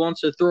 1. He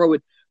wants to throw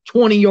it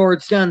 20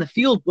 yards down the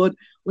field. But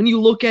when you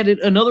look at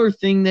it, another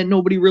thing that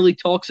nobody really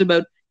talks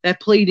about that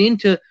played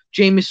into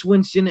Jameis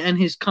Winston and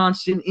his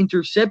constant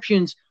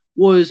interceptions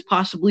was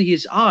possibly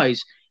his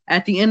eyes.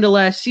 At the end of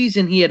last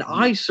season, he had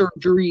eye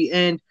surgery,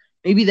 and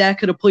maybe that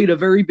could have played a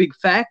very big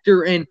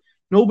factor, and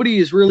nobody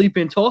has really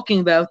been talking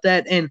about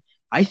that, and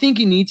I think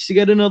he needs to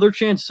get another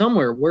chance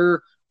somewhere.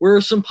 Where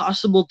are some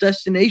possible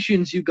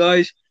destinations you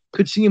guys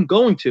could see him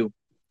going to?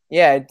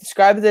 Yeah,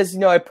 describe it as,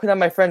 I put on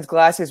my friend's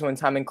glasses one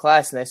time in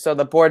class, and I saw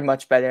the board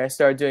much better. I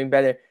started doing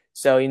better.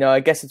 So, I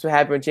guess that's what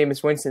happened with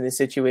Jameis Winston in this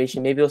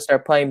situation. Maybe he'll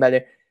start playing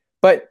better.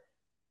 But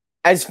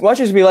as much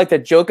as we like to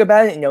joke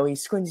about it, he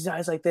squints his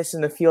eyes like this in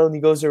the field and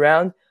he goes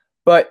around.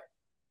 But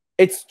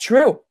it's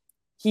true.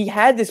 He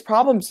had this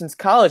problem since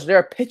college. There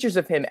are pictures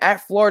of him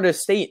at Florida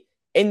State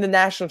in the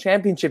national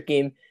championship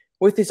game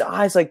with his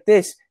eyes like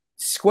this,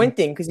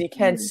 squinting because he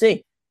can't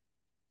see.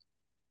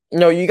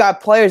 You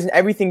got players and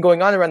everything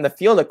going on around the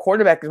field. A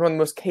quarterback is one of the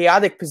most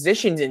chaotic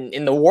positions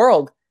in the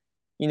world.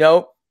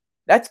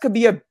 That could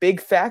be a big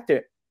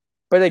factor.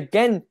 But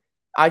again,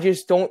 I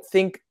just don't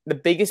think the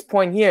biggest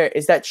point here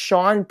is that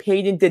Sean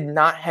Payton did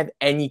not have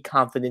any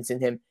confidence in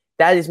him.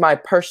 That is my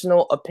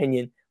personal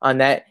opinion on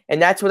that.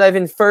 And that's what I've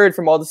inferred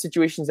from all the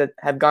situations that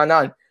have gone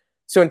on.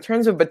 So in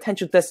terms of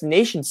potential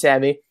destination,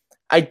 Sammy,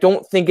 I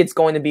don't think it's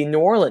going to be New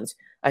Orleans.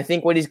 I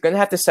think what he's going to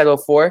have to settle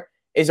for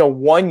is a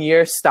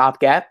 1-year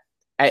stopgap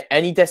at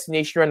any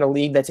destination around the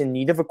league that's in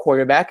need of a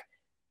quarterback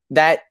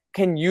that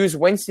can use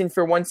Winston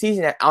for one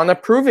season on a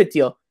prove-it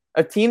deal.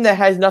 A team that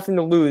has nothing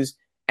to lose.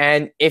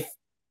 And if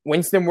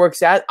Winston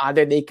works out,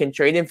 either they can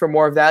trade him for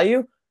more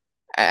value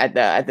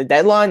at the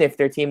deadline if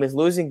their team is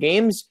losing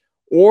games,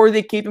 or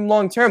they keep him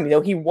long term.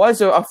 He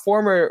was a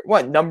former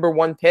number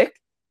 1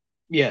 pick.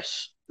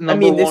 Yes, he's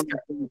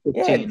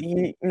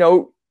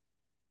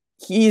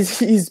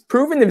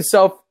proven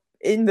himself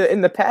in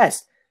the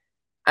past.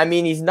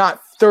 He's not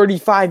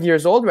 35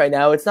 years old right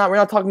now. We're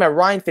not talking about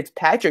Ryan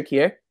Fitzpatrick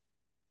here.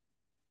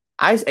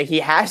 He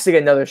has to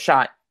get another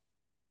shot.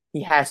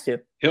 He has to.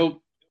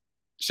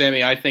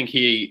 Sammy, I think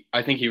he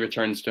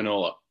returns to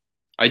NOLA.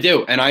 I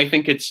do. And I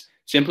think it's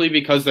simply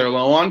because they're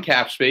low on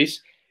cap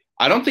space.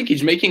 I don't think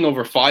he's making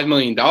over $5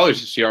 million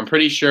this year. I'm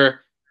pretty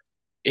sure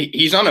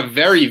he's on a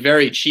very,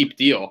 very cheap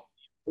deal.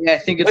 Yeah, I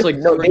think it's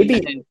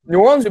maybe New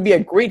Orleans would be a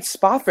great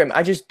spot for him.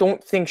 I just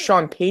don't think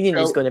Sean Payton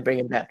is going to bring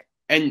him back.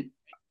 And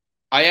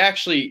I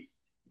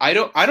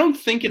don't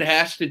think it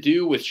has to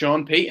do with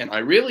Sean Payton. I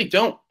really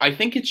don't. I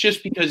think it's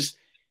just because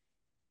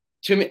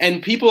to me,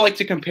 and people like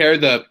to compare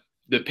the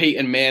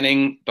Peyton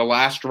Manning, the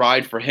last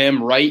ride for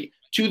him, right,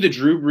 to the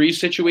Drew Brees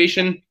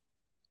situation.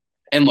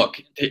 And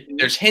look,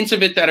 there's hints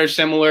of it that are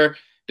similar.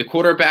 The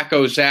quarterback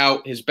goes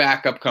out, his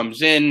backup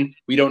comes in.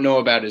 We don't know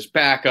about his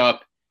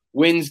backup.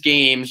 Wins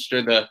games.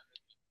 They're the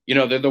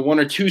 1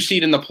 or 2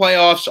 seed in the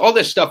playoffs. All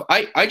this stuff.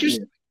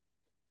 To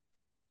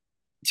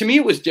me,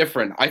 it was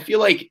different. I feel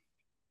like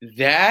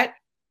that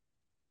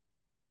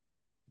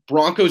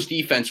Broncos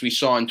defense we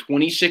saw in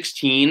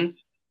 2016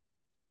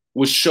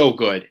 was so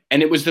good.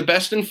 And it was the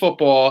best in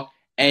football.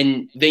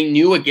 And they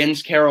knew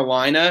against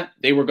Carolina,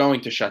 they were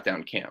going to shut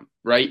down Cam,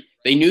 right?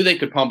 They knew they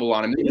could pummel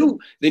on him.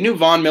 They knew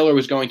Von Miller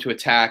was going to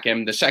attack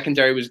him. The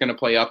secondary was going to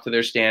play up to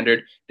their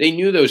standard. They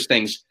knew those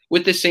things.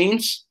 With the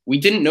Saints, we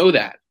didn't know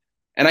that.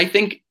 And I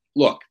think,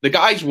 look, the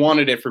guys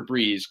wanted it for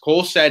Breeze.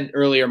 Cole said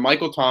earlier,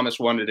 Michael Thomas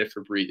wanted it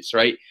for Breeze,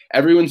 right?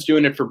 Everyone's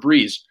doing it for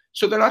Breeze.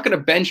 So they're not going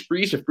to bench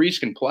Breeze if Breeze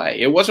can play.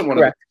 It wasn't one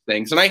of those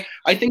things. And I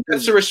think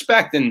that's the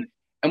respect. And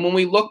when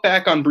we look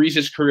back on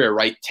Breeze's career,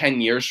 right,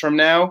 10 years from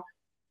now,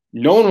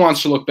 no one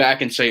wants to look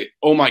back and say,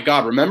 oh, my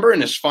God, remember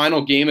in his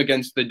final game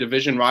against the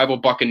division rival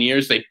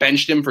Buccaneers, they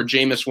benched him for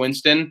Jameis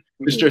Winston,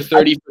 Mr.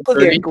 30 for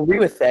 30? I agree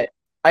with that.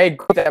 I'm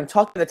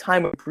talking the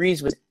time when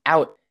Breeze was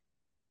out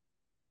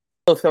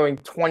throwing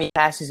 20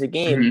 passes a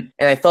game,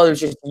 and I thought it was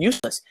just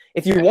useless.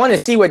 If you want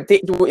to see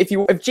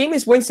if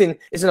Jameis Winston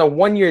is in a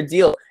 1-year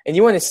deal and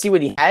you want to see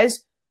what he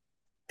has,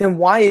 then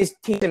why is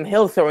Taysom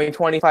Hill throwing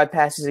 25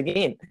 passes a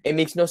game? It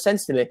makes no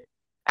sense to me.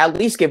 At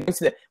least give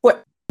Winston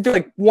do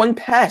like one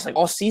pass like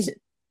all season.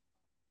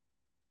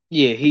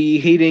 Yeah, he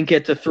didn't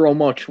get to throw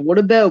much. What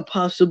about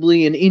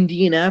possibly an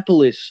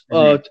Indianapolis?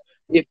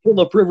 If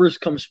Phillip Rivers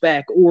comes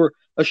back, or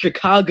a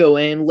Chicago,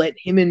 and let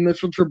him and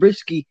Mitchell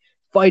Trubisky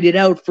fight it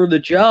out for the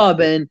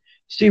job and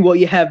see what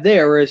you have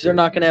there. As they're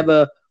not going to have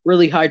a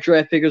really high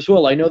draft pick as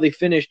well. I know they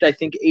finished, I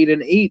think,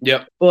 8-8.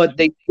 Yep. But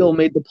they still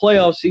made the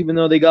playoffs, even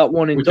though they got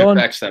one and Which done.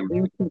 affects them.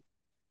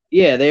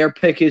 Yeah, their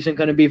pick isn't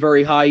going to be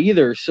very high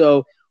either.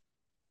 So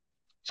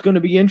it's going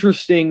to be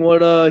interesting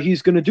what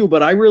he's going to do.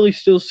 But I really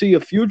still see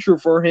a future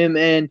for him,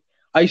 and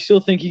I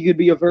still think he could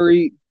be a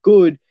very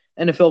good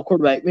NFL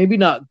quarterback. Maybe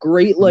not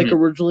great like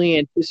originally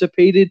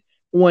anticipated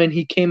when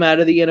he came out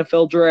of the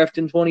NFL draft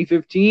in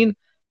 2015,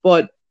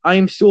 but I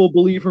am still a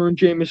believer in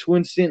Jameis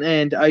Winston,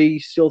 and I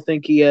still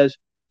think he has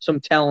some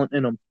talent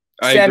in him.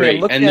 I Sammy, agree.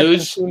 I'm looking And at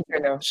those the teams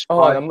right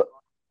now.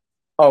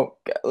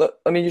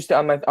 Let me just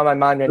on my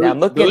mind right now. I'm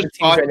looking at the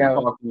teams right now.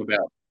 Talking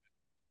about.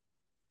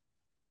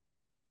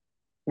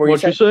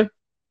 What'd you say?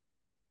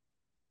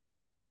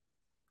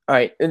 All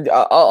right,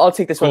 I'll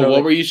take this one.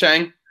 What were you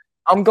saying?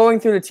 I'm going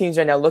through the teams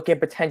right now, looking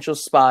at potential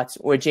spots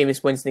where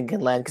Jameis Winston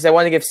can land, because I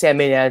want to give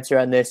Sammy an answer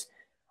on this.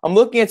 I'm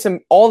looking at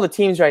all the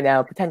teams right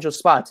now, potential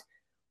spots.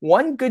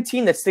 One good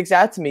team that sticks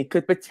out to me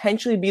could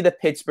potentially be the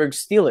Pittsburgh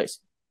Steelers.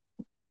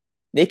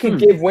 They could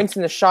give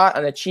Winston a shot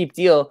on a cheap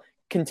deal,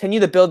 continue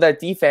to build that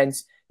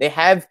defense. They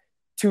have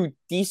two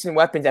decent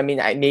weapons. I mean,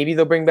 maybe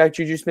they'll bring back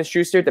Juju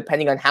Smith-Schuster,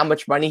 depending on how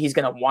much money he's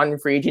going to want in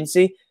free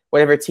agency.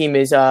 Whatever team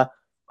is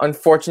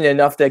unfortunate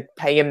enough to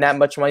pay him that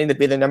much money to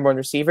be the number one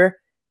receiver.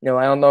 I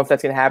don't know if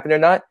that's going to happen or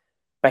not.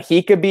 But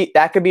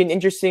that could be an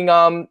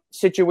interesting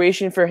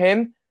situation for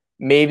him.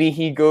 Maybe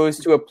he goes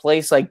to a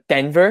place like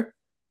Denver.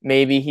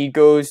 Maybe he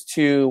goes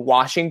to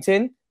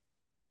Washington.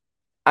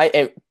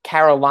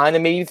 Carolina,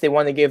 maybe, if they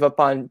want to give up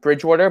on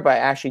Bridgewater, but I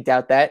actually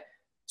doubt that.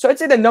 So I'd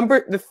say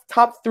the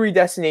top three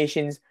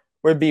destinations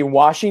would be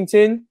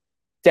Washington,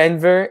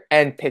 Denver,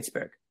 and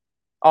Pittsburgh,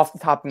 off the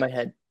top of my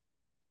head.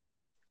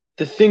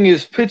 The thing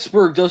is,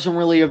 Pittsburgh doesn't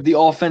really have the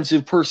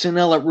offensive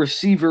personnel at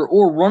receiver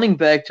or running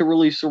back to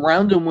really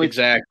surround him with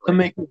to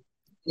make it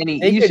any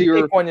easier. They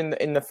could pick one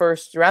in the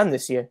first round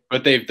this year.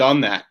 But they've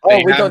done that.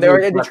 They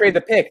trade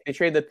the pick. They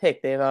trade the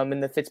pick. They in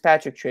the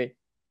Fitzpatrick trade.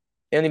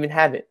 They don't even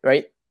have it,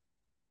 right?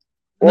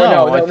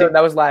 No,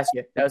 that was last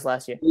year.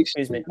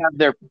 Excuse me. Have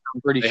their,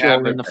 I'm pretty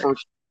sure in the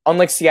first.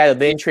 Unlike Seattle,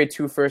 they didn't trade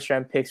 2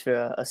 first-round picks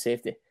for a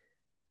safety.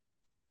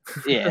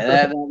 Yeah,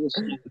 that was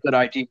a good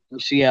idea for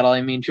Seattle.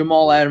 I mean,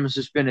 Jamal Adams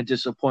has been a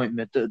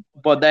disappointment,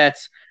 but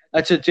that's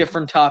a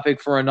different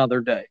topic for another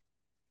day.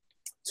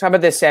 So how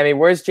about this, Sammy?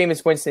 Where's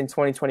Jameis Winston in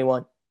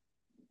 2021?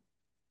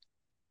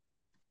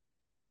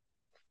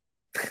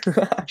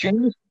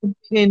 Jameis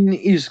Winston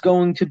is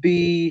going to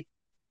be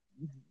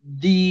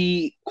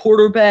the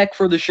quarterback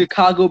for the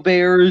Chicago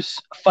Bears,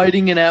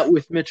 fighting it out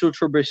with Mitchell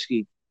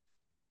Trubisky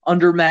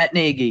under Matt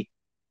Nagy.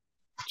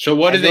 So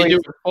what do they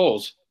do with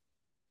Foles?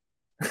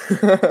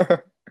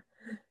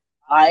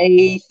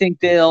 I think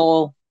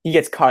he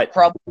gets cut.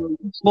 Probably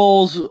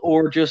Foles,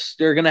 or just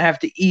they're gonna have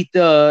to eat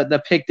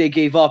the pick they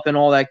gave up and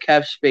all that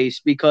cap space,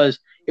 because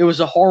it was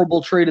a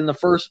horrible trade in the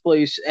first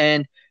place.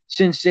 And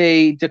since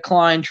they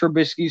declined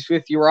Trubisky's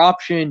 5th-year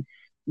option,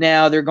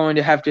 now they're going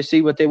to have to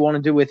see what they want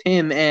to do with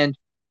him. And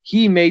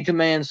he may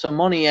demand some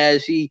money,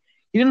 as he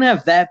didn't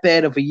have that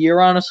bad of a year,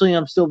 honestly.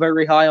 I'm still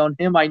very high on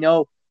him. I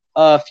know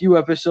a few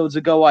episodes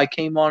ago I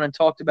came on and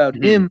talked about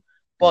him,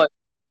 but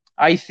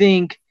I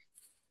think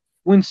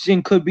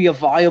Winston could be a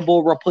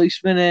viable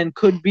replacement and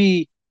could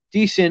be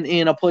decent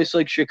in a place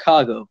like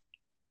Chicago.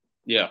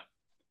 Yeah.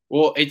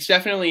 Well, it's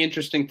definitely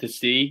interesting to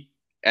see.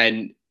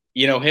 And,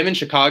 him in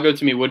Chicago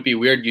to me would be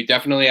weird. You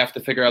definitely have to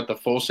figure out the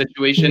Foles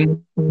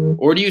situation.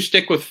 Or do you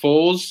stick with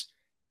Foles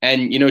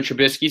and,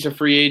 Trubisky's a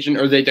free agent,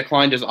 or they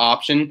declined his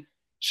option?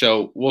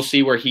 So we'll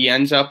see where he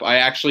ends up. I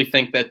actually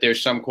think that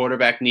there's some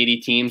quarterback needy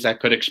teams that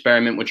could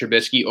experiment with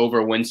Trubisky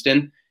over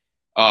Winston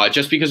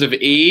just because of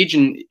age.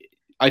 And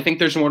I think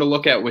there's more to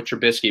look at with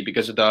Trubisky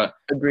because of the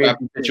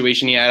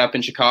situation he had up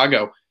in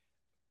Chicago.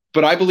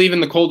 But I believe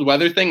in the cold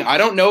weather thing. I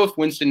don't know if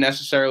Winston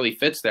necessarily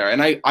fits there.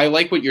 And I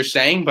like what you're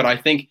saying, but I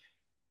think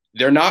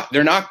they're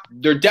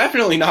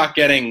definitely not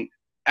getting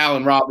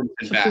Allen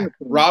Robinson back.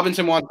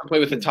 Robinson wants to play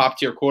with a top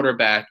tier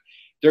quarterback.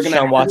 They're going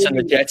to watch on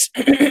the Jets.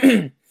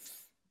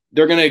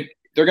 They're going to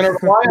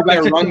rely on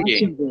their run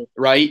game,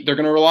 right? They're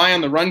going to rely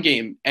on the run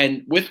game.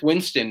 And with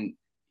Winston,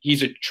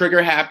 he's a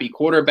trigger happy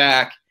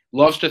quarterback,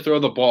 loves to throw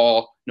the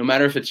ball, no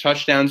matter if it's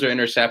touchdowns or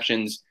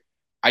interceptions.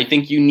 I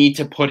think you need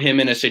to put him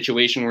in a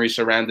situation where he's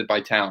surrounded by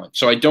talent.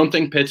 So I don't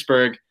think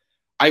Pittsburgh –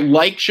 I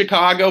like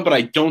Chicago, but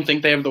I don't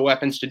think they have the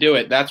weapons to do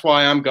it. That's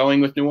why I'm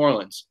going with New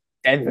Orleans.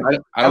 Denver.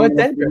 How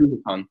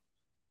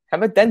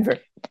about Denver?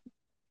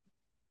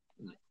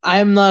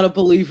 I'm not a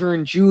believer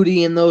in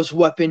Judy and those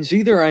weapons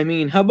either. I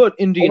mean, how about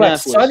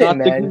Indianapolis? What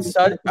about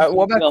Sutton, man?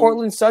 What about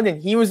Cortland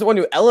Sutton? He was the one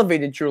who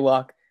elevated Drew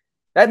Lock.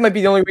 That might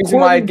be the only reason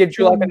why I'd give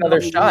Drew Lock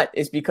another shot,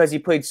 is because he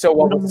played so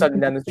well with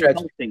Sutton down the stretch.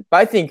 But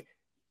I think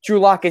Drew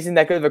Lock isn't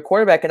that good of a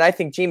quarterback, and I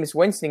think Jameis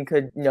Winston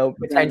could,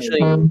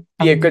 potentially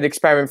be a good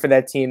experiment for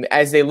that team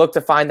as they look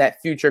to find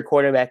that future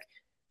quarterback.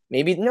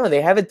 Maybe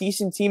they have a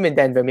decent team in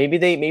Denver. Maybe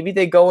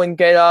they go and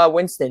get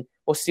Winston.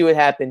 We'll see what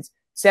happens.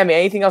 Sammy,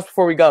 anything else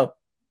before we go?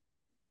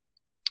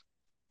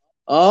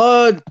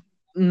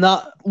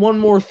 Not one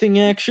more thing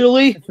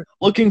actually.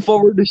 Looking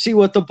forward to see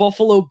what the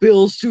Buffalo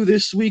Bills do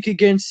this week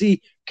against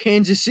the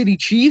Kansas City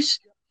Chiefs.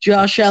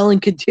 Josh Allen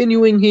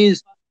continuing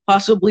his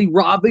possibly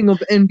robbing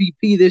of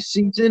MVP this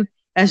season,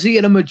 as he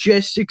had a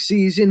majestic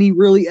season. He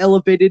really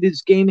elevated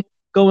his game,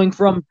 going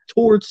from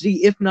towards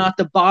the, if not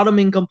the bottom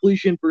in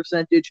completion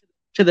percentage,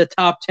 to the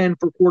top 10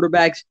 for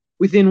quarterbacks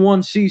within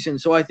one season.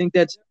 So I think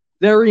that's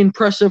very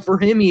impressive for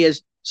him. He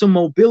has some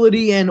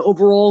mobility, and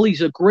overall,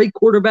 he's a great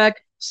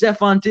quarterback.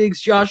 Stephon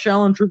Diggs, Josh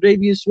Allen,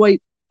 Tre'Davious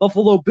White,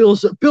 Buffalo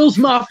Bills, Bills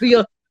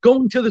Mafia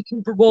going to the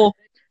Super Bowl.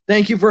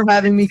 Thank you for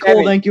having me,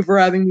 Cole. Thank you for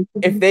having me.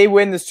 If they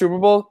win the Super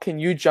Bowl, can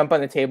you jump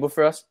on the table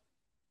for us?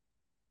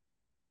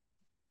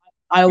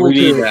 I will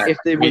do it if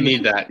they win. We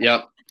need that.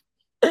 Yep.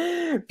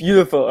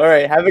 Beautiful. All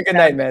right. Have a good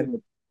night,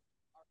 man.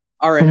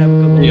 All right. Have a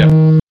good one.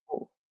 Yeah.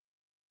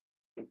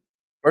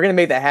 We're gonna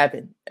make that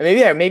happen.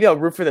 And maybe I'll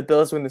root for the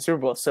Bills to win the Super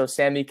Bowl so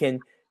Sammy can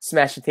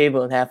smash the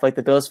table in half like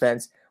the Bills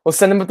fans. We'll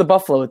send them up to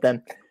Buffalo with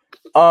them.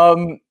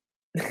 All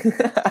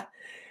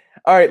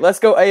right, let's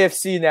go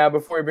AFC now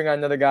before we bring on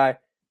another guy.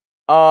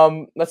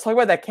 Let's talk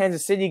about that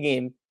Kansas City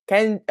game.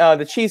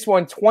 The Chiefs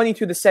won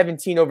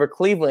 22-17 over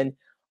Cleveland.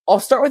 I'll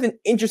start with an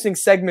interesting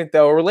segment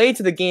though, related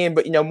to the game,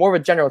 but more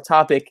of a general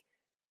topic.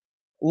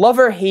 Love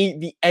or hate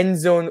the end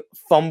zone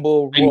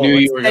fumble rule. I knew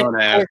you were going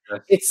to ask this.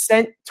 It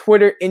sent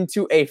Twitter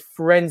into a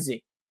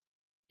frenzy.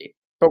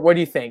 But what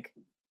do you think?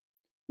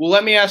 Well,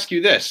 let me ask you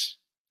this.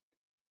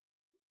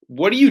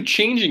 What are you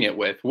changing it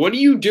with? What are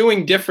you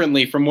doing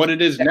differently from what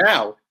it is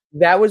now?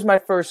 That was my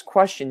first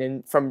question.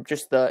 And from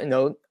just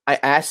I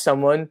asked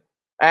someone.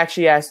 I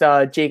actually asked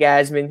Jake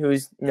Asman,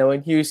 who's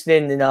in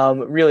Houston and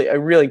a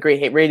really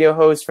great radio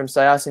host from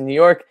Syosset, New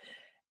York.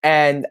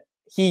 And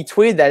he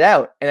tweeted that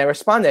out. And I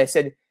responded. I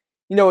said,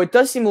 it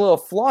does seem a little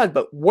flawed,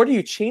 but what are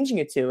you changing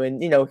it to?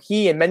 And,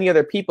 he and many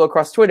other people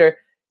across Twitter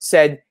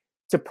said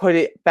to put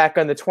it back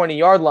on the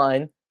 20-yard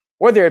line,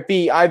 whether it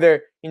be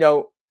either,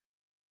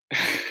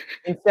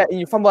 instead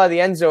you fumble out of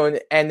the end zone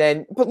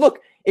but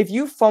look, if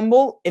you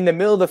fumble in the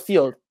middle of the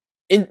field,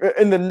 in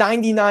the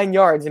 99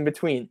 yards in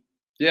between,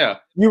 yeah,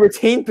 you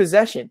retain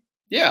possession.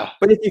 Yeah.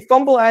 But if you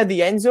fumble out of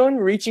the end zone,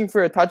 reaching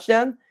for a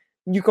touchdown,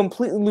 you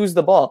completely lose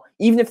the ball,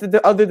 even if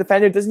the other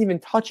defender doesn't even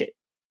touch it.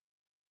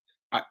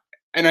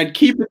 And I'd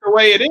keep it the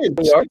way it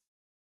is.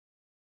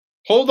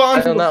 Hold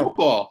on to the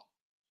football.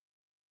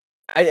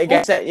 I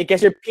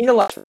guess you're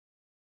penalized.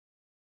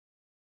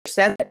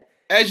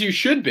 As you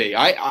should be.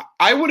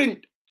 I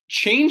wouldn't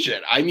change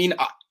it. I mean,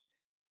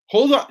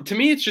 hold on. To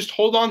me, it's just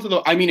hold on to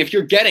the. I mean, if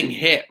you're getting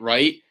hit,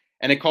 right,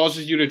 and it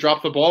causes you to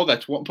drop the ball,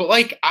 that's one. But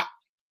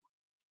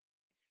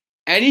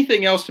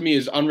anything else to me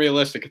is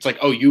unrealistic. It's like,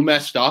 oh, you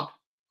messed up,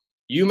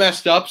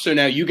 so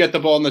now you get the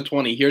ball in the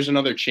 20. Here's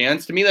another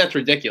chance. To me, that's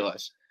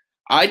ridiculous.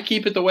 I'd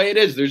keep it the way it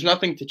is. There's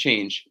nothing to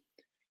change.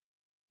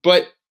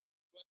 But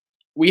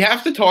we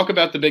have to talk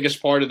about the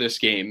biggest part of this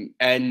game,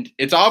 and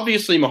it's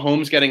obviously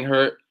Mahomes getting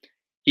hurt.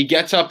 He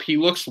gets up. He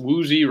looks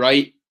woozy,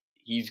 right?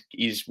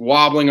 He's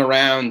wobbling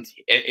around.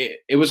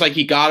 It was like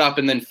he got up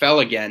and then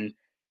fell again.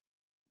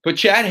 But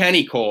Chad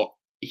Henne, Cole,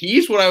 he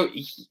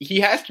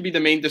has to be the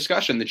main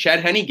discussion. The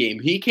Chad Henne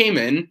game. He came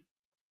in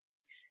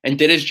and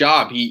did his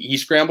job. He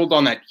scrambled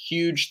on that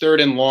huge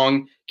 3rd and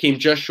long, came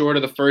just short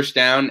of the first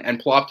down, and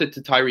plopped it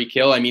to Tyreek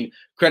Hill. I mean,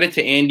 credit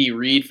to Andy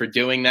Reid for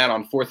doing that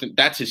on 4th.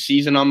 That's his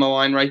season on the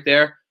line right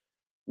there.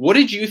 What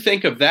did you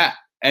think of that?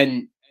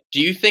 And do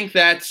you think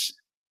that's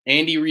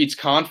Andy Reid's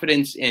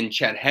confidence in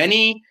Chad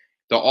Henne,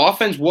 the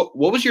offense? What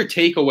was your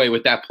takeaway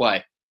with that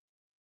play?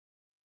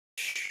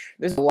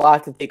 There's a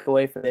lot to take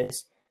away from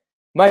this.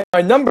 My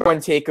number one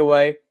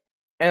takeaway,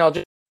 and I'll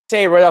just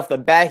say right off the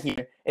bat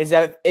here, is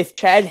that if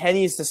Chad Henne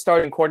is the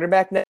starting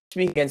quarterback next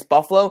week against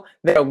Buffalo,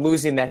 they're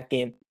losing that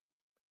game.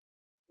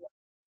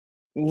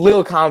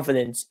 Little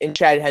confidence in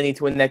Chad Henne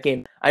to win that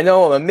game. I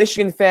know I'm a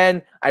Michigan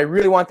fan. I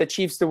really want the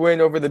Chiefs to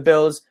win over the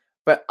Bills,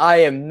 but I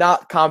am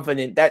not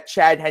confident that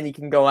Chad Henne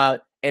can go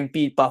out and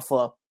beat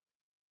Buffalo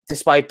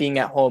despite being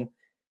at home.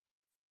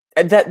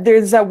 And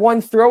there's that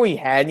one throw he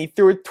had, and he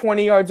threw it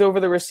 20 yards over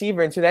the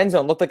receiver into the end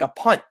zone. It looked like a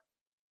punt.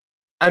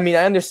 I mean,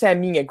 I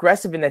understand being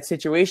aggressive in that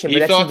situation. He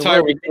thought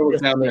Tyreek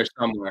was down there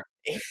somewhere.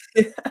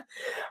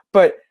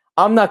 But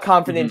I'm not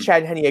confident in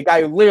Chad Henne, a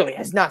guy who literally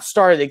has not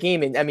started a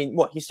game.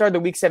 He started the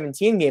Week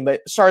 17 game,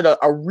 but started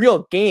a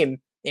real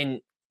game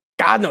in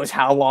God knows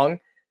how long.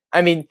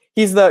 I mean,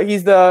 he's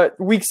the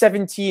Week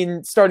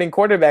 17 starting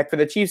quarterback for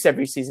the Chiefs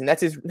every season.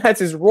 That's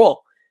his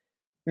role.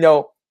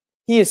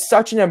 He is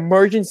such an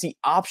emergency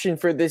option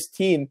for this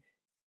team.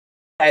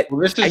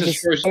 This is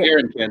his first year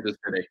in Kansas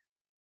City.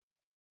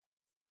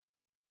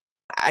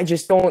 I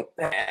just don't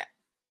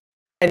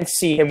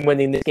see him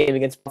winning this game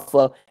against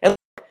Buffalo. And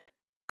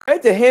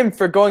credit to him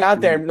for going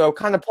out there and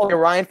kind of pulling a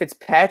Ryan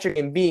Fitzpatrick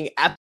and being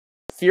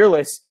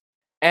fearless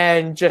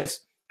and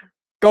just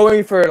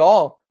going for it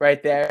all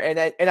right there.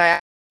 And I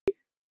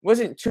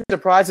wasn't too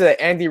surprised at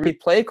that Andy Reid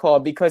play call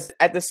because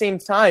at the same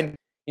time,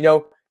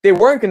 they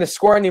weren't going to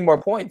score any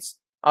more points.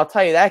 I'll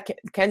tell you that.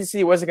 Kansas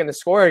City wasn't going to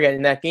score again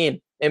in that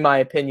game, in my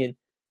opinion.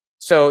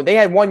 So they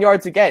had 1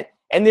 yard to get,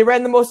 and they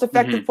ran the most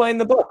effective play in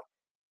the book.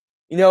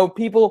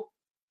 People,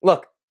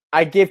 look,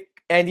 I give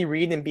Andy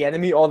Reid and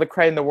Bieniemy all the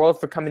credit in the world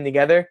for coming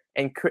together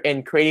and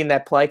creating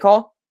that play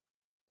call,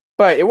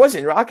 but it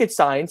wasn't rocket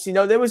science. It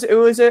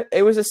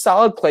was a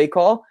solid play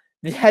call.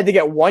 They had to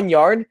get 1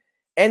 yard,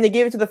 and they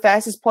gave it to the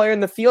fastest player in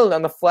the field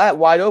on the flat,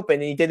 wide open,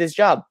 and he did his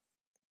job.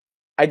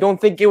 I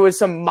don't think it was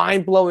some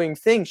mind-blowing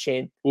thing,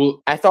 Shane.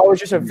 Well, I thought it was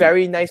just a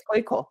very nice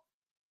play call.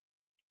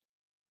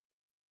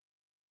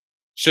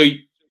 So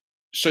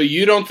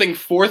you don't think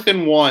 4th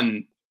and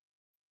 1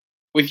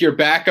 with your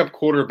backup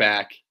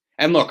quarterback?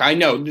 And look, I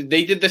know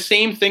they did the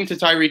same thing to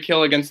Tyreek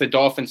Hill against the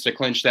Dolphins to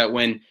clinch that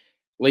win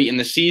late in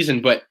the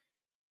season. But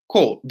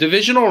cool,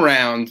 divisional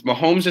round,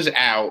 Mahomes is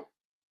out.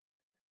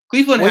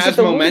 Cleveland has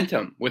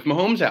momentum with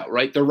Mahomes out,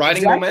 right? They're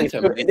riding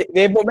momentum.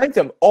 They have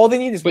momentum. All they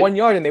need is 1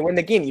 yard, and they win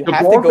the game. You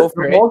have to go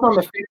for it. The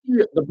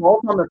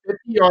ball's on the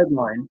 50-yard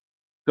line.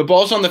 The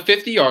ball's on the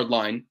 50-yard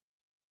line.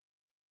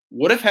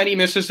 What if Henny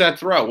misses that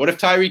throw? What if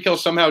Tyreek Hill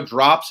somehow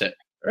drops it?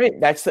 Right.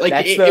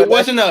 It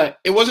wasn't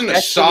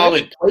a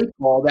solid play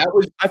call.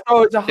 I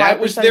thought it was a high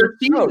percentage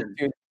throw,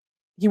 dude.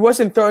 He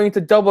wasn't throwing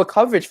into double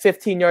coverage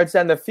 15 yards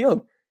down the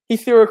field. He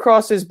threw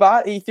across his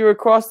body. He threw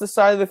across the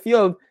side of the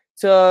field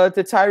to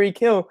Tyreek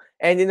Hill,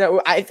 and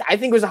I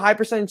think it was a high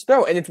percentage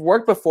throw, and it's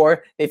worked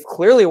before. They've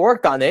clearly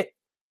worked on it.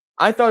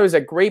 I thought it was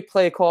a great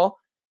play call,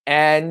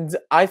 and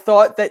I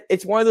thought that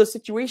it's one of those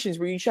situations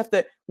where you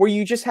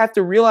just have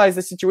to realize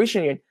the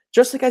situation again.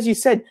 Just like as you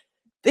said,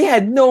 they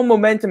had no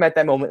momentum at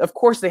that moment. Of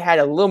course, they had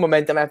a little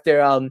momentum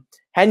after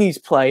Henny's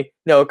play.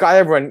 It got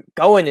everyone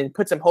going and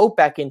put some hope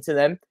back into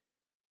them.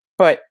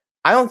 But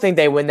I don't think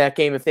they win that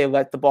game if they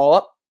let the ball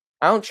up.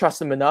 I don't trust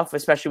them enough,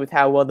 especially with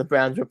how well the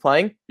Browns were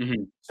playing.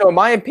 Mm-hmm. So in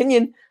my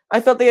opinion, I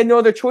thought they had no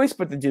other choice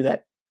but to do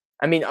that.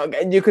 I mean,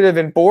 you could have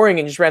been boring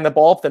and just ran the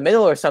ball up the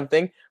middle or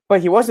something,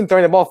 but he wasn't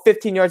throwing the ball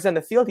 15 yards down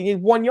the field. He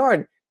needed 1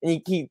 yard, and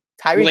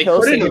Tyreek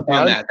Hill couldn't have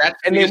done that. That's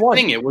and they won.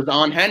 It was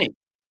on Henny.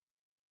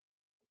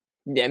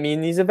 Yeah, I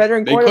mean, he's a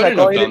veteran They quarterback. couldn't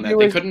have done that.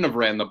 They couldn't have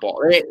ran the ball.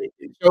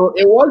 So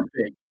it was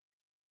big.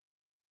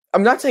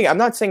 I'm not saying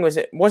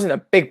it wasn't a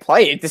big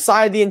play. It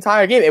decided the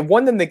entire game. It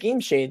won them the game,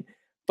 Shane.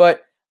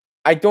 But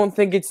I don't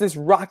think it's this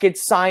rocket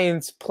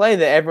science play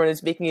that everyone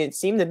is making it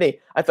seem to be.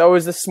 I thought it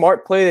was the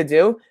smart play to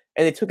do,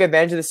 and they took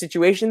advantage of the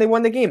situation. They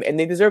won the game, and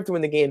they deserved to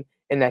win the game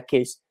in that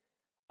case.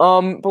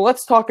 But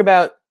let's talk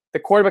about the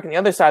quarterback on the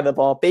other side of the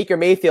ball, Baker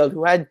Mayfield,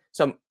 who had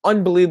some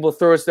unbelievable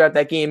throws throughout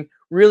that game.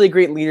 Really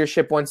great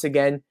leadership once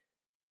again.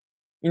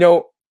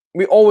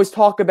 We always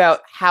talk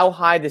about how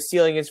high the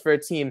ceiling is for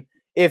a team.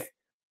 If,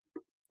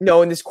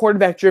 in this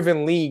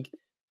quarterback-driven league,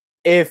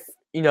 if,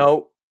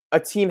 a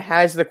team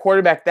has the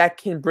quarterback that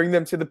can bring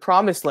them to the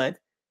promised land,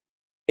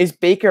 is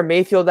Baker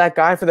Mayfield that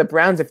guy for the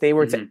Browns if they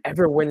were to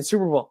ever win the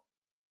Super Bowl?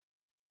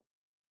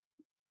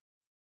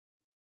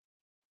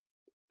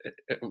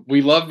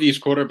 We love these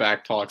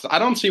quarterback talks. I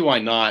don't see why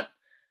not.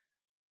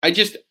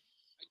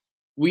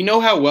 We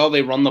know how well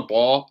they run the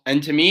ball.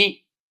 And to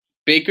me,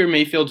 Baker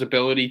Mayfield's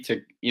ability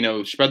to,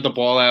 spread the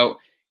ball out,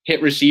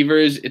 hit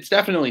receivers, it's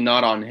definitely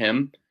not on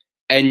him.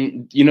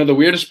 And, the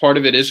weirdest part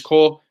of it is,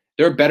 Cole,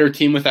 they're a better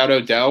team without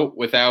Odell,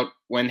 without,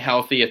 when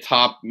healthy, a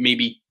top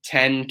maybe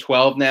 10,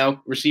 12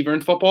 now receiver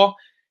in football.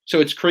 So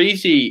it's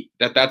crazy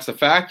that that's the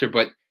factor.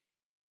 But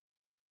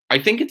I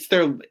think it's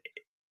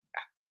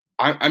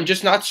I'm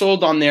just not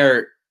sold on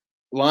their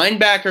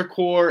linebacker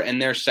core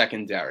and their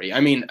secondary. I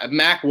mean,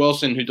 Mack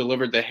Wilson, who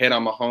delivered the hit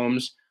on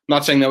Mahomes, I'm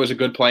not saying that was a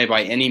good play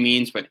by any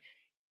means, but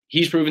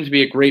he's proven to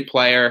be a great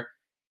player.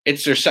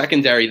 It's their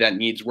secondary that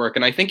needs work.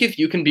 And I think if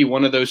you can be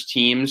one of those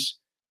teams,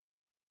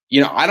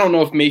 I don't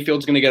know if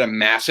Mayfield's going to get a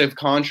massive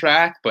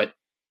contract, but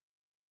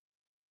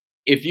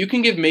if you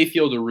can give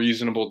Mayfield a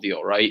reasonable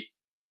deal, right?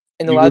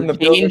 And you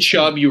retain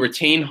Chubb, you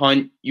retain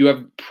Hunt, you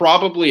have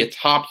probably a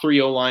top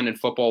 3 O-line in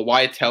football.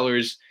 Wyatt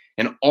Teller's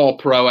an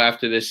all-pro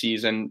after this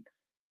season.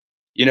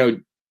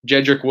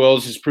 Jedrick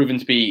Wills has proven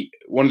to be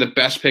one of the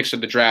best picks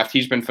of the draft.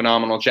 He's been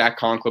phenomenal. Jack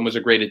Conklin was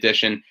a great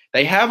addition.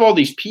 They have all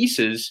these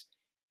pieces.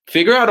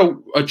 Figure out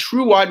a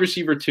true wide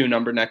receiver 2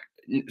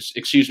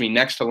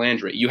 next to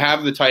Landry. You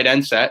have the tight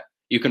end set.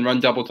 You can run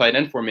double tight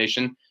end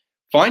formation.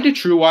 Find a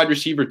true wide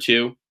receiver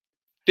 2.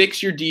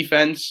 Fix your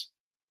defense.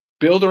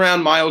 Build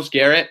around Myles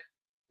Garrett.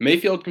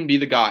 Mayfield can be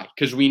the guy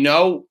because we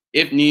know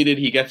if needed,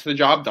 he gets the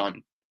job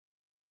done.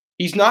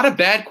 He's not a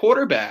bad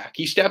quarterback.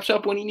 He steps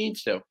up when he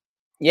needs to.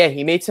 Yeah,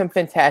 he made some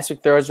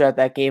fantastic throws throughout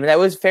that game, and I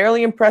was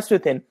fairly impressed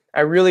with him.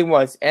 I really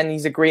was, and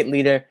he's a great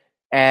leader,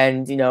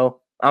 and,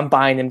 I'm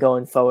buying him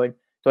going forward.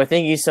 So I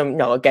think he's some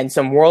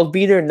world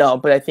beater? No,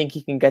 but I think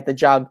he can get the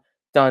job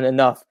done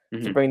enough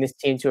to bring this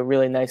team to a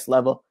really nice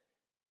level.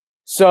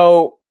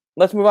 So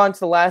let's move on to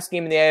the last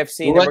game in the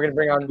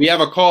AFC. We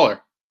have a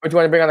caller. Or do you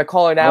want to bring on a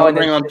caller now? I want And to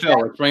bring then on Phil.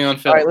 Let's bring on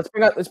Phil. All right,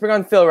 let's bring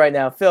on Phil right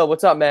now. Phil,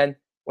 what's up, man?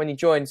 When he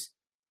joins,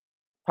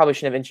 probably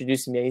shouldn't have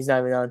introduced him yet. He's not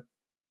even on.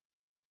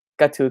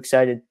 Got too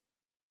excited.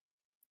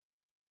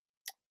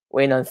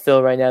 Waiting on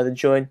Phil right now to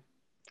join.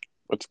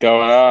 What's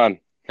going on?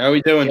 How are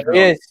we doing, Here Phil?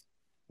 he is.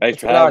 Thanks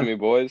What's for going having on? me,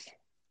 boys.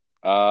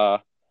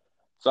 So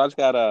I just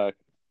got a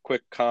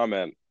quick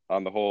comment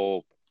on the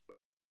whole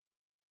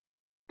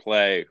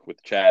play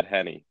with Chad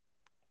Henne.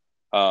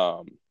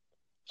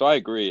 So I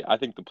agree. I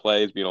think the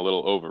play is being a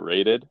little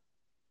overrated.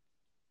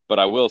 But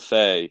I will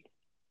say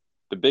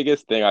the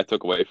biggest thing I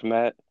took away from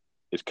that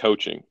is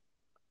coaching,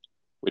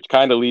 which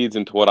kind of leads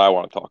into what I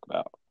want to talk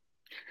about.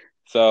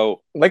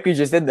 So, Like we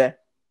just did there.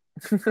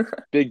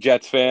 big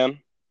Jets fan.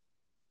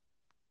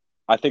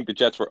 I think the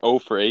Jets were 0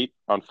 for 8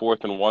 on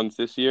 4th and 1s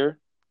this year,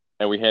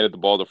 and we handed the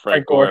ball to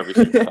Frank Gore every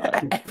single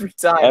time. Every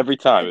time. Every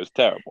time. It was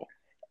terrible.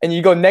 And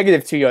you go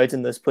negative 2 yards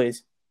in this,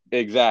 please.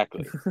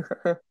 Exactly.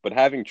 But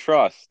having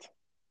trust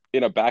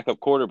in a backup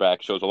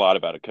quarterback shows a lot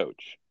about a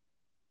coach.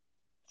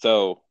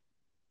 So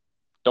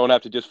don't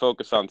have to just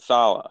focus on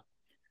Saleh,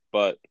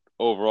 but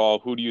overall,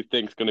 who do you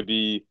think is going to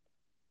be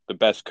the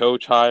best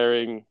coach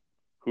hiring?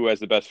 Who has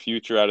the best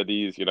future out of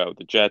these?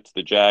 The Jets,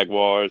 the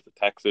Jaguars, the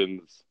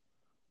Texans,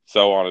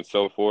 so on and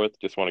so forth.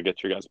 Just want to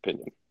get your guys'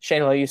 opinion.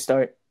 Shane, will you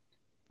start?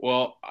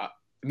 Well,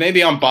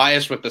 maybe I'm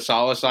biased with the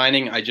Saleh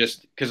signing.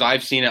 Because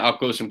I've seen it up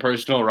close and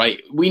personal, right?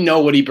 We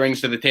know what he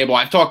brings to the table.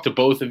 I've talked to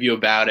both of you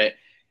about it.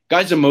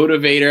 Guy's a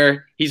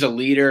motivator. He's a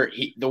leader.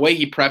 The way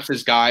he preps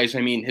his guys,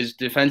 his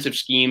defensive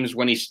schemes,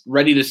 when he's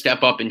ready to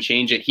step up and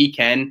change it, he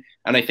can.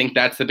 And I think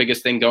that's the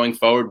biggest thing going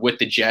forward with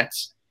the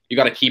Jets. You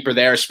got a keeper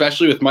there,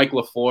 especially with Mike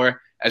LaFleur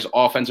as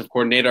offensive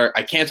coordinator.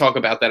 I can't talk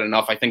about that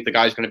enough. I think the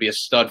guy's going to be a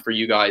stud for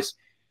you guys.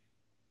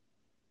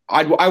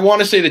 I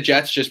want to say the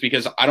Jets just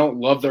because I don't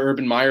love the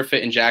Urban Meyer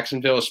fit in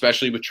Jacksonville,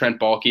 especially with Trent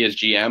Baalke as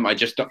GM.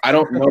 I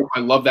don't know if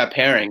I love that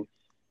pairing.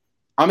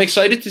 I'm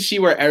excited to see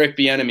where Eric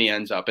Bieniemy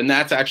ends up, and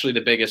that's actually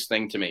the biggest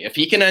thing to me. If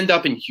he can end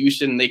up in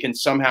Houston and they can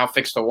somehow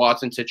fix the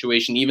Watson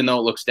situation, even though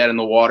it looks dead in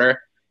the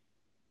water,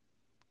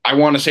 I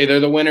want to say they're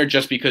the winner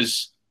just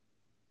because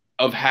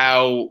of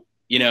how,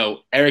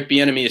 Eric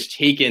Bieniemy has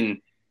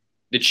taken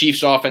the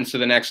Chiefs' offense to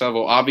the next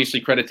level.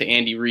 Obviously, credit to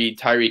Andy Reid,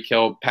 Tyreek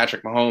Hill,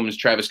 Patrick Mahomes,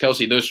 Travis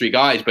Kelce, those three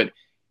guys, but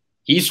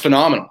he's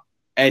phenomenal.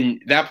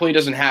 And that play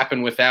doesn't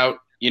happen without,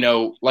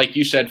 like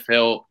you said,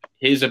 Phil,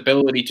 his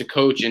ability to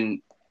coach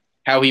and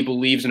how he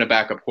believes in a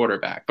backup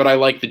quarterback. But I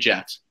like the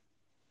Jets.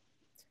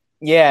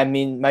 Yeah,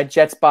 my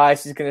Jets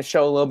bias is going to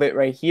show a little bit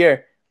right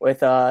here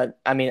with, I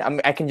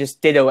can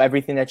just ditto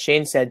everything that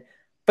Shane said.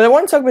 But I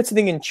want to talk about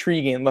something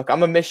intriguing. Look,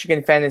 I'm a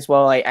Michigan fan as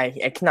well.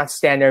 I cannot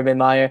stand Urban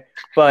Meyer,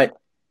 but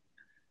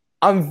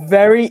I'm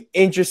very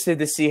interested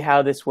to see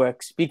how this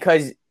works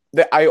because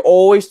I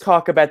always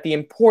talk about the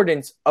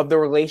importance of the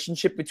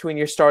relationship between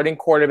your starting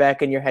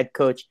quarterback and your head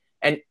coach.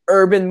 And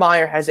Urban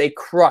Meyer has a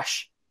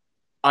crush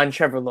on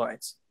Trevor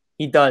Lawrence.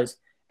 He does.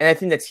 And I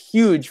think that's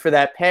huge for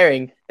that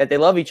pairing that they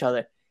love each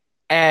other.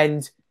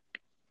 And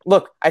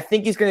look, I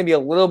think he's going to be a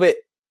little bit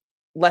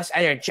less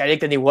energetic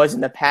than he was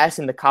in the past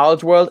in the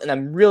college world. And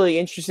I'm really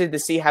interested to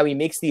see how he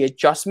makes the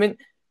adjustment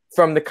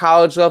from the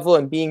college level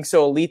and being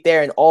so elite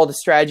there and all the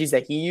strategies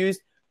that he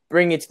used,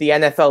 bring it to the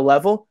NFL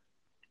level.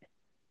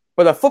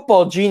 But a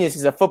football genius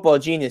is a football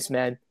genius,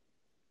 man.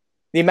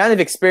 The amount of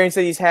experience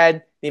that he's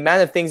had, the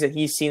amount of things that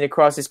he's seen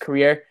across his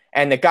career,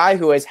 and the guy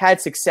who has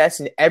had success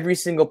in every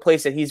single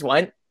place that he's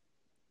went,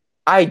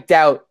 I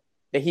doubt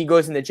that he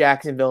goes into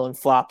Jacksonville and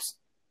flops.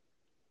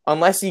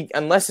 Unless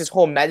his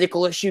whole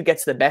medical issue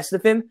gets the best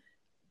of him,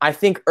 I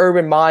think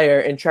Urban Meyer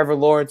and Trevor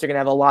Lawrence are going to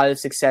have a lot of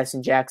success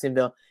in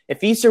Jacksonville. If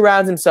he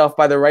surrounds himself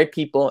by the right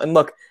people, and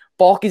look,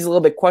 Baalke's a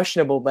little bit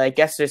questionable, but I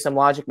guess there's some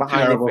logic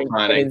behind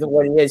it into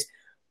what he is.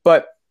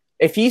 But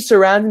if he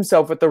surrounds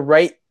himself with the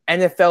right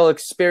NFL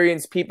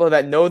experienced people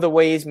that know the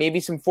ways, maybe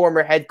some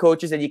former head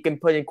coaches that you can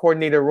put in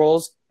coordinator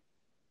roles,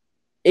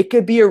 it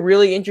could be a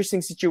really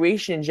interesting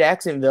situation in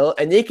Jacksonville,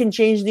 and they can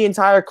change the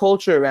entire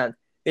culture around.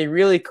 They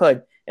really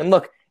could. And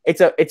look,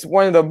 it's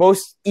one of the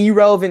most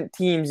irrelevant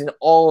teams in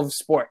all of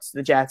sports,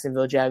 the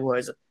Jacksonville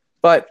Jaguars.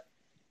 But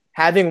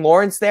having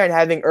Lawrence there and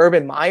having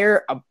Urban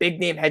Meyer, a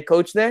big-name head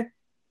coach there,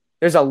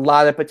 there's a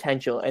lot of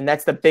potential, and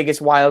that's the biggest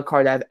wild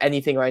card out of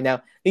anything right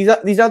now.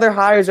 These other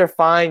hires are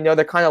fine.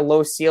 They're kind of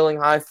low ceiling,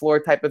 high floor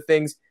type of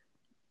things.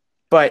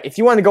 But if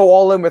you want to go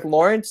all in with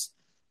Lawrence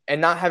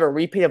and not have a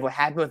repeat of what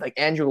happened with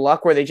Andrew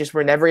Luck, where they just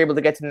were never able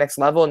to get to the next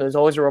level and it was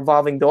always a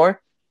revolving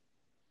door,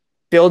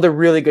 build a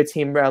really good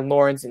team around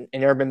Lawrence and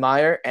Urban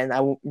Meyer, and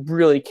I'm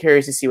really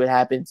curious to see what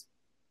happens.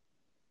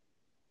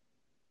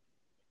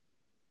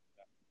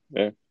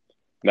 Yeah.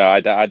 No, I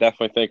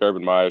definitely think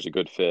Urban Meyer's a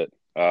good fit.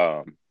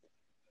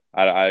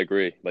 I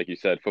agree. Like you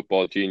said,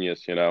 football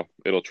genius,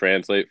 it'll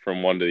translate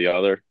from one to the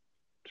other,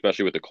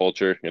 especially with the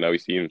culture.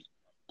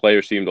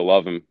 Players seem to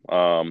love him.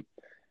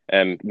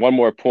 And one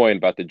more point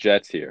about the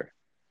Jets here.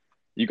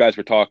 You guys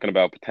were talking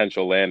about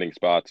potential landing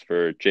spots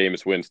for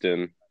Jameis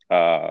Winston,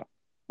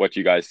 what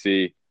you guys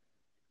see.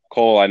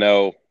 Cole, I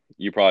know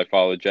you probably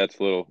follow the Jets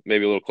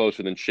maybe a little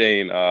closer than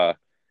Shane.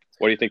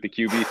 what do you think the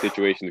QB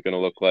situation is going to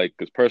look like?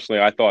 Because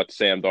personally, I thought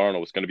Sam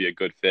Darnold was going to be a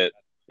good fit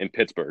in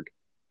Pittsburgh.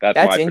 That's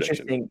my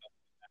interesting. prediction.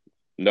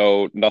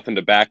 No, nothing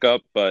to back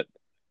up, but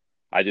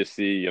I just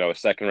see, a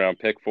second-round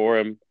pick for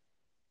him.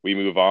 We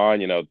move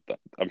on.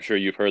 I'm sure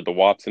you've heard the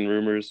Watson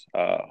rumors.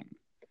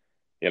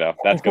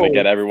 That's going to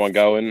get everyone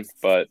going,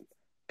 but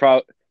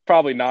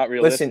probably not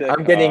realistic. Listen,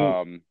 I'm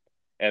getting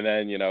and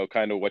then,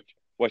 kind of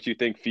what you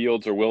think,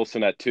 Fields or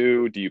Wilson at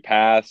 2? Do you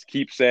pass?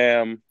 Keep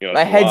Sam?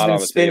 My head's been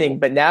spinning,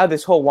 but now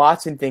this whole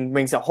Watson thing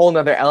brings a whole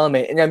nother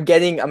element. And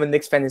I'm a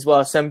Knicks fan as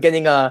well, so I'm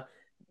getting a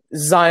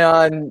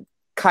Zion,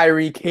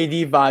 Kyrie,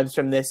 KD vibes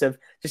from this of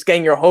just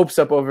getting your hopes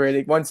up over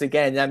it once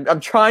again. And I'm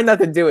trying not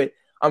to do it.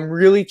 I'm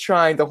really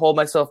trying to hold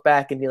myself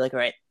back and be like, all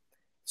right,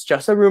 it's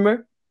just a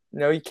rumor.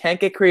 You can't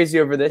get crazy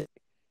over this.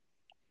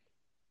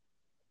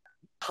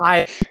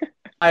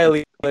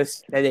 Highly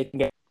list that they can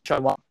get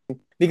Sean Watson.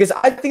 Because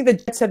I think the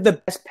Jets have the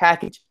best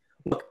package.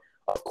 Look,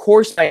 of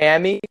course,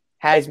 Miami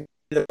has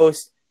the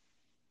most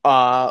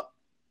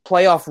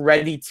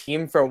playoff-ready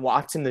team for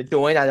Watson to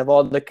join out of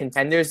all the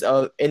contenders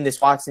in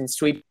this Watson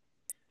sweep.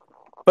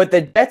 But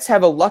the Jets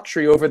have a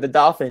luxury over the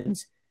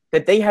Dolphins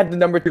that they had the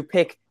number 2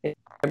 pick and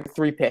number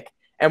 3 pick.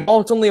 And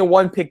while it's only a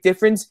 1-pick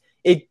difference,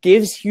 it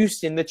gives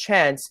Houston the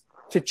chance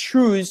to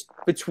choose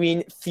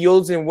between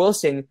Fields and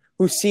Wilson,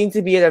 who seem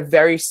to be at a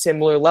very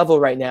similar level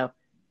right now.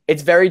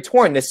 It's very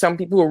torn. There's some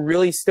people who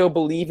really still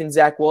believe in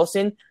Zach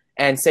Wilson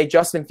and say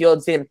Justin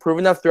Fields didn't prove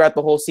enough throughout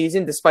the whole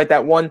season, despite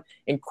that one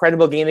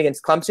incredible game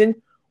against Clemson,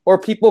 or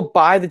people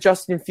buy the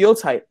Justin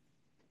Fields hype.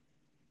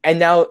 And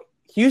now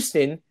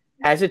Houston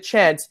has a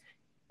chance.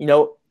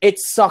 It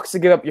sucks to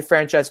give up your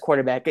franchise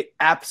quarterback. It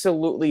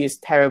absolutely is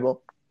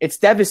terrible. It's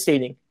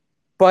devastating.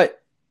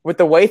 But with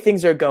the way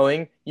things are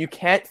going, you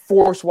can't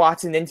force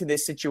Watson into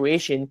this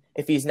situation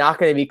if he's not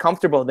going to be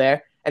comfortable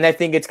there. And I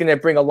think it's going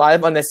to bring a lot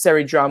of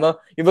unnecessary drama.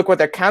 You look what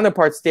their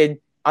counterparts did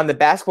on the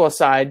basketball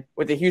side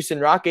with the Houston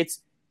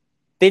Rockets.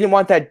 They didn't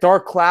want that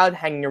dark cloud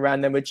hanging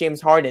around them with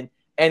James Harden.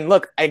 And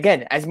look,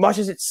 again, as much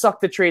as it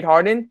sucked to trade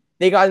Harden,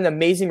 they got an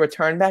amazing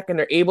return back and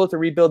they're able to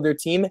rebuild their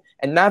team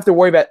and not have to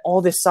worry about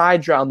all this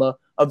side drama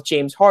of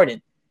James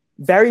Harden.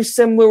 Very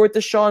similar with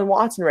Deshaun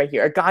Watson right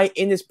here, a guy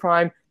in his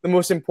prime, the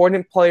most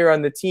important player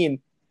on the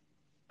team.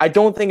 I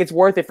don't think it's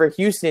worth it for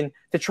Houston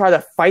to try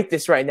to fight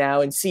this right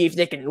now and see if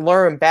they can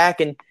lure him back.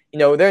 And,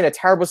 they're in a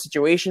terrible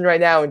situation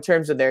right now in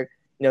terms of their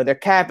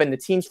cap and the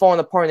team's falling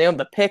apart and they don't have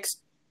the picks.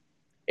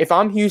 If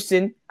I'm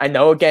Houston, I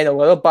know, again, a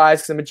little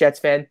biased because I'm a Jets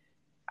fan,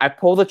 I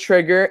pull the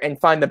trigger and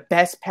find the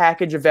best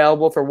package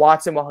available for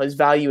Watson while his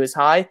value is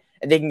high,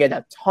 and they can get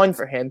a ton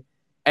for him.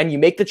 And you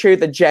make the trade with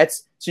the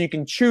Jets so you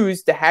can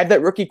choose to have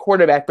that rookie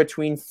quarterback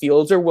between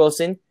Fields or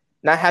Wilson,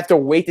 not have to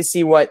wait to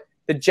see what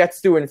the Jets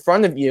do in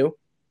front of you,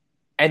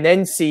 and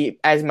then see,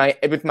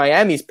 with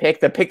Miami's pick,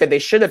 the pick that they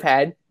should have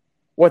had,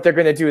 what they're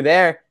going to do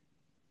there.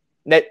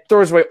 That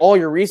throws away all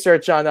your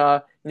research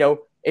on,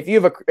 if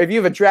you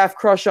have a draft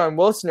crush on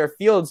Wilson or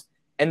Fields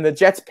and the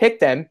Jets pick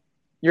them,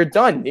 you're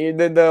done.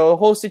 The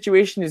whole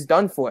situation is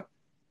done for.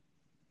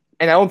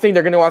 And I don't think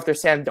they're going to go after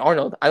Sam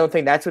Darnold. I don't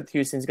think that's what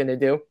Houston's going to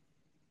do.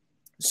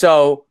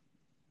 So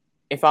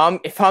if I'm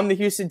the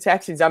Houston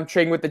Texans, I'm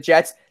trading with the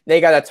Jets.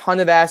 They got a ton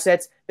of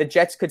assets. The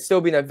Jets could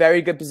still be in a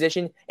very good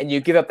position, and you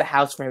give up the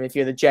house for him if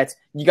you're the Jets.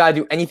 You got to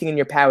do anything in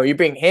your power. You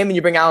bring him and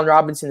you bring Allen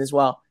Robinson as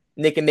well,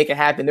 and they can make it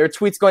happen. There are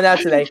tweets going out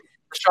today.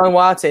 Sean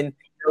Watson,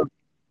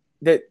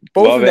 that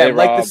both of them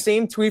like the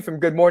same tweet from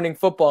Good Morning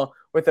Football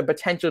with a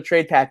potential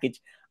trade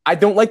package. I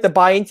don't like to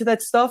buy into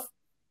that stuff,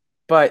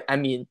 but, I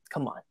mean,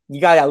 come on.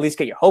 You got to at least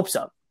get your hopes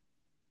up.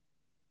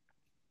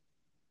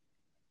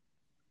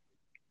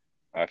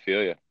 I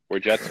feel you. We're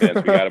Jets fans.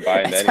 We got to buy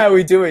into That's how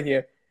we do it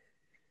here.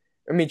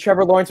 I mean,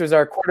 Trevor Lawrence was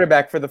our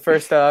quarterback for the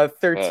first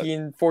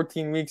 13,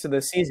 14 weeks of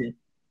the season.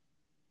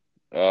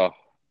 Oh,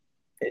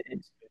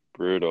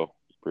 brutal.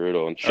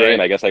 And Shane,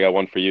 I guess I got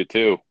one for you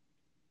too.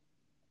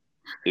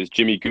 Is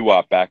Jimmy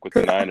Guwap back with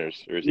the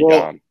Niners, or is he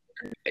gone?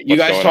 You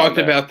guys talked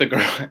about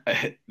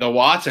the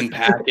Watson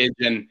package,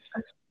 and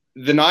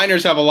the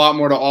Niners have a lot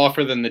more to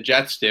offer than the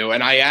Jets do.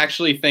 And I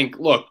actually think,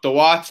 look, the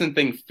Watson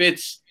thing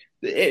fits.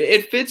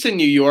 It fits in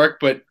New York,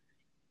 but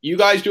you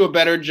guys do a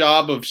better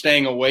job of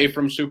staying away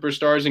from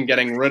superstars and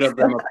getting rid of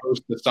them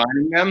opposed to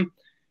signing them.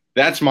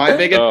 That's my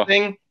biggest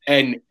thing.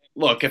 And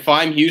look, if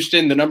I'm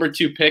Houston, the number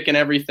 2 pick and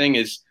everything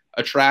is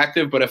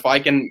attractive, but if I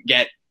can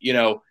get,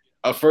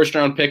 a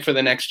first-round pick for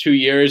the next 2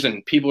 years,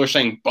 and people are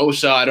saying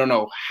Bosa, I don't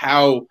know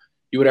how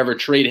you would ever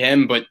trade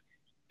him, but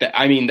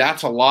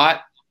that's a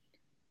lot.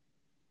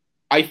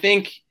 I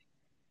think.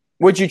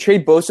 Would you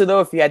trade Bosa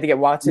though if you had to get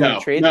Watson in a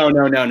trade? No.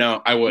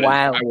 I wouldn't.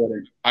 Wow.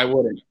 I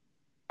wouldn't.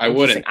 I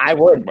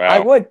would. Wow. I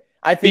would.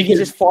 I think he's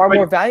just far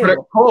more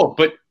valuable.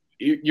 But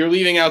you're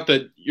leaving out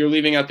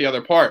the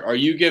other part. Are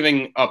you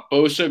giving up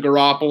Bosa,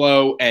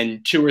 Garoppolo,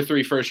 and 2 or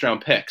 3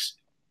 first-round picks?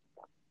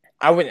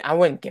 I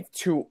wouldn't give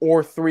 2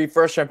 or 3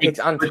 first-round picks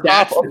on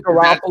top of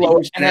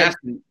Garoppolo.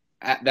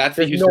 That's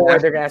there's no way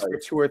they're going to ask for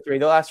 2 or 3.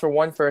 They'll ask for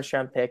 1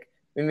 first-round pick,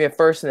 maybe a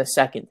first and a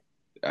second.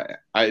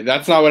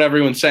 That's not what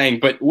everyone's saying.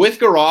 But with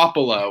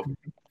Garoppolo,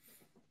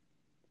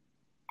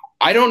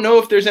 I don't know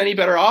if there's any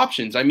better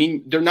options. I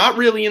mean, they're not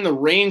really in the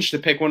range to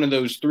pick one of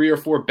those 3 or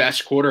 4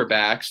 best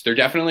quarterbacks. They're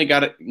definitely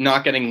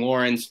not getting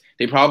Lawrence.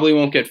 They probably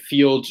won't get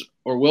Fields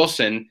or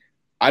Wilson.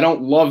 I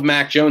don't love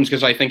Mac Jones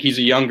because I think he's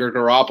a younger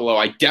Garoppolo.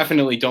 I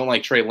definitely don't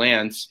like Trey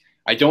Lance.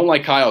 I don't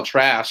like Kyle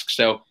Trask.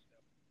 So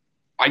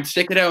I'd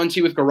stick it out and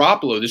see with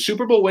Garoppolo. The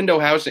Super Bowl window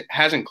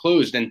hasn't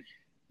closed. And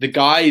the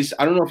guys,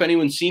 I don't know if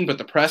anyone's seen, but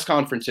the press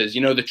conferences,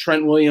 the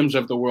Trent Williams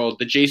of the world,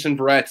 the Jason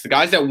Verretts, the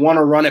guys that want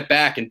to run it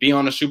back and be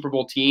on a Super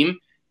Bowl team,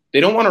 they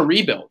don't want to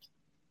rebuild.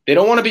 They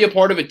don't want to be a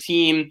part of a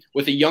team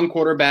with a young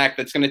quarterback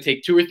that's going to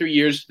take 2 or 3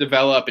 years to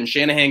develop and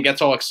Shanahan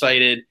gets all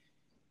excited.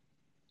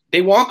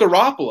 They want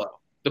Garoppolo.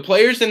 The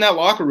players in that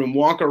locker room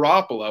want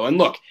Garoppolo. And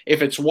look,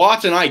 if it's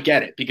Watson, I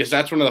get it because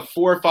that's one of the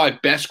 4 or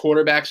 5 best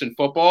quarterbacks in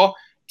football.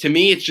 To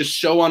me, it's just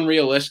so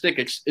unrealistic,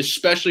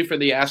 especially for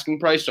the asking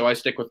price, so I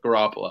stick with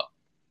Garoppolo.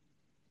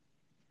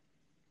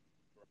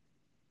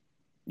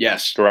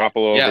 Yes.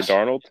 Garoppolo over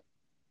Darnold?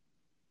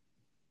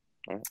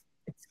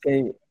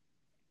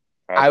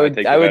 I would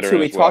too.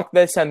 We talked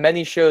about this on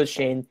many shows,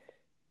 Shane.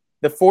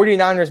 The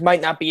 49ers might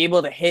not be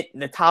able to hit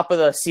the top of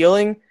the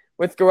ceiling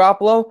with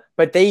Garoppolo,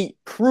 but they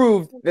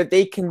proved that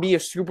they can be a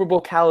Super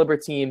Bowl caliber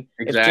team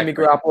if Jimmy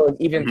Garoppolo is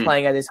even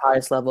playing at his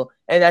highest level.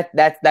 And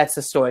that's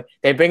the story.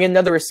 They bring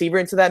another receiver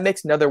into that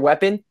mix, another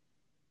weapon.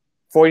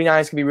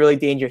 49ers can be really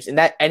dangerous. And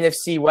that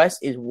NFC West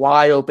is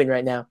wide open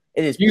right now.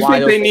 It is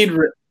wide open. They need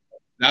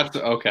that's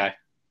okay.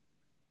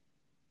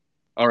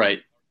 All right.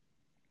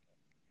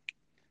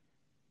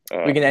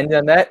 We can end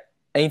on that.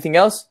 Anything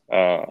else?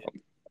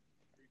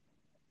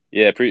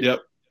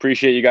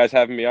 Appreciate you guys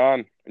having me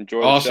on.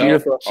 Enjoy the show.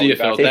 Beautiful. See you,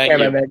 Phil. Take care,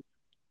 my man.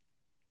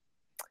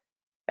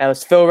 That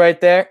was Phil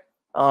right there.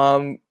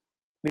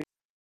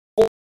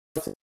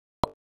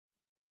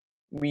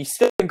 We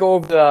still can go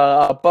over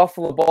the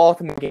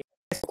Buffalo-Baltimore game.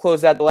 We'll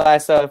close out the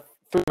last 3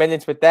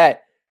 minutes with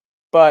that.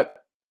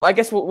 But I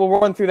guess we'll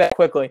run through that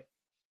quickly.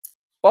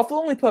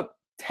 Buffalo only put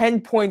 10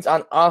 points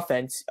on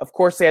offense. Of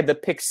course, they had the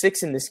pick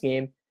 6 in this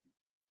game.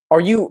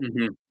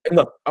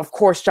 Look, of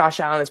course, Josh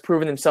Allen has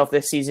proven himself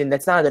this season.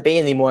 That's not a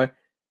debate anymore.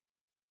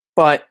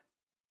 But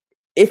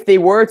if they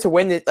were to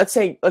win it, let's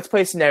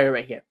play a scenario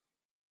right here.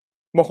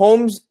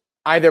 Mahomes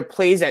either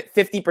plays at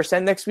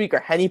 50% next week or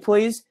Henny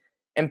plays,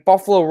 and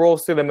Buffalo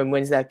rolls through them and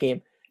wins that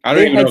game. I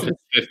don't even know if it's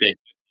 50.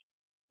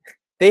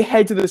 They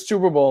head to the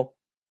Super Bowl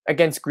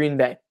against Green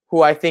Bay,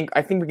 who I think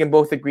we can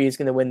both agree is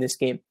going to win this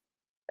game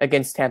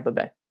against Tampa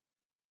Bay.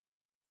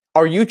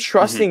 Are you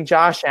trusting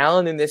Josh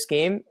Allen in this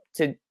game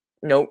to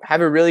have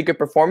a really good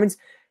performance?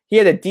 He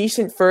had a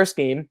decent first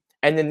game,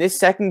 and then this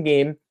second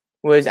game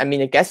was, I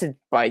guess it's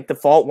by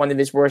default one of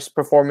his worst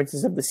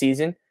performances of the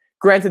season.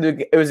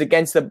 Granted, it was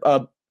against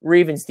the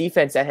Ravens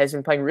defense that has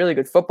been playing really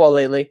good football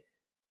lately,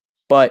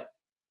 but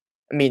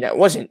I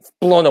wasn't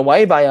blown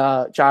away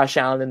by Josh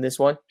Allen in this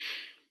one.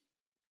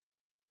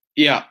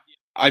 Yeah,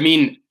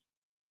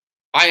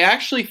 I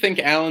actually think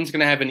Allen's going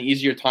to have an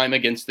easier time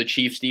against the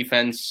Chiefs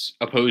defense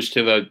opposed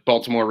to the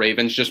Baltimore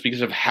Ravens just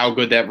because of how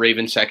good that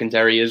Ravens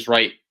secondary is,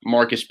 right?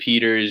 Marcus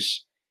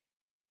Peters,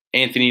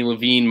 Anthony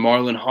Levine,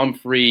 Marlon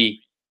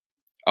Humphrey,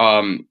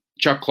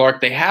 Chuck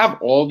Clark. They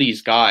have all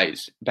these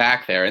guys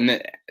back there,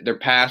 and their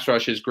pass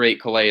rush is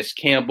great. Calais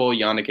Campbell,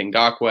 Yannick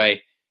Ngakoue,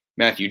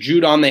 Matthew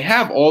Judon. They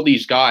have all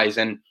these guys,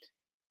 and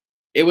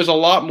it was a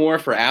lot more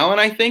for Allen,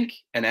 I think,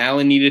 and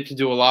Allen needed to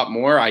do a lot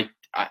more.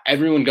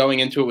 Everyone going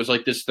into it was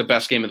like, this is the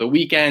best game of the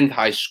weekend,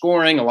 high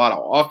scoring, a lot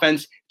of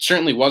offense. It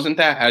certainly wasn't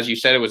that. As you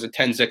said, it was a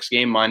 10-6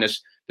 game minus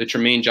the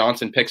Tremaine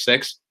Johnson pick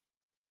 6.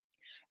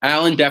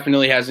 Allen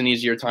definitely has an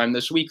easier time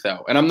this week,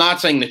 though. And I'm not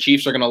saying the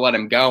Chiefs are going to let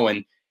him go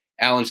and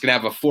Allen's going to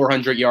have a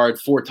 400-yard,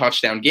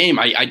 4-touchdown game.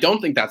 I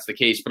don't think that's the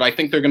case, but I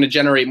think they're going to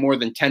generate more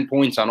than 10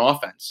 points on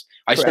offense.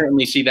 I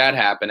certainly see that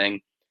happening.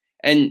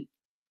 And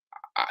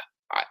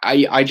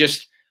I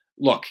just –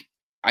 look,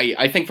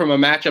 I think from a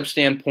matchup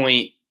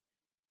standpoint,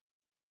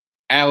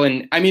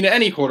 Allen,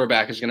 any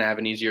quarterback is going to have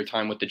an easier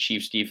time with the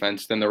Chiefs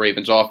defense than the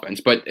Ravens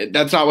offense, but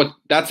that's not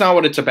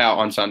what it's about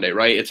on Sunday,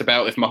 right? It's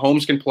about if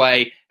Mahomes can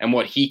play and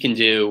what he can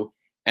do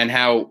and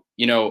how,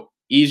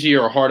 easy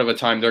or hard of a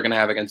time they're going to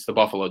have against the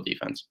Buffalo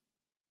defense.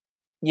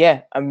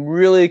 Yeah, I'm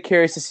really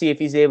curious to see if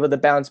he's able to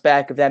bounce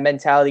back, if that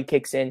mentality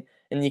kicks in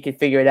and you can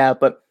figure it out.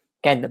 But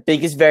again, the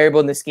biggest variable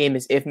in this game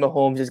is if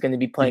Mahomes is going to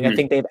be playing. I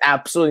think they have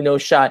absolutely no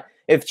shot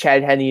if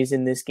Chad Henne is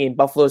in this game.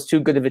 Buffalo's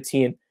too good of a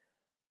team.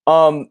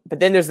 But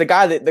then there's the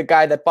guy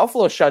that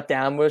Buffalo shut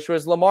down, which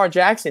was Lamar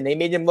Jackson. They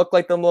made him look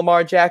like the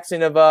Lamar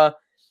Jackson of the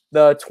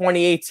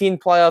 2018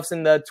 playoffs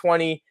and the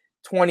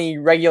 2020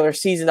 regular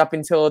season up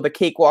until the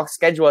cakewalk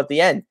schedule at the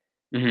end.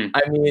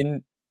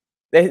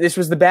 This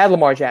was the bad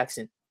Lamar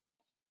Jackson.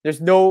 There's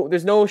no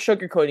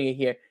sugarcoating it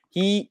here.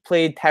 He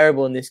played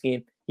terrible in this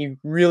game. He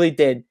really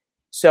did.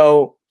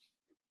 So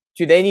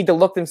do they need to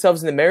look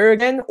themselves in the mirror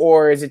again,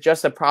 or is it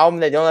just a problem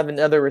they don't have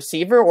another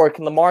receiver, or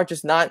can Lamar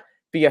just not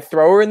be a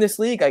thrower in this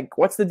league? Like,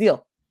 what's the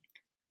deal?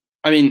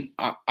 I'm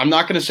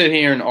not going to sit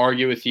here and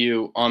argue with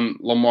you on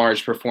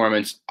Lamar's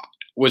performance.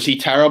 Was he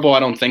terrible?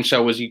 I don't think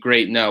so. Was he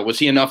great? No. Was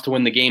he enough to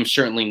win the game?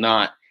 Certainly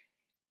not.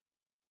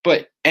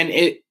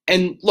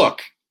 And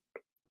look,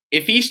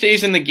 if he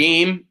stays in the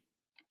game,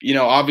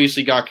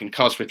 obviously got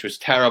concussed, which was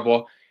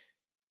terrible.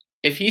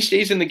 If he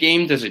stays in the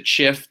game, does it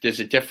shift? Is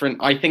it different?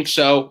 I think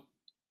so.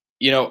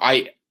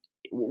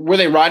 Were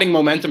they riding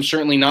momentum?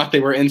 Certainly not.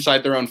 They were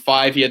inside their own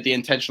 5. He had the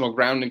intentional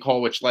grounding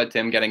call, which led to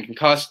him getting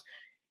concussed.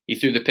 He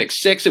threw the pick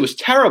 6. It was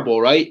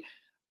terrible, right?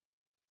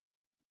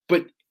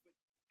 But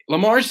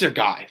Lamar's their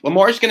guy.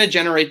 Lamar's going to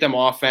generate them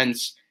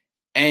offense.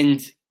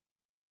 And,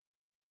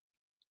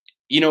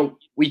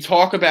 we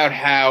talk about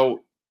how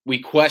we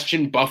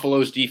question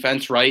Buffalo's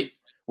defense, right?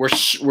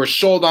 We're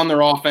sold on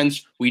their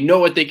offense. We know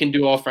what they can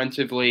do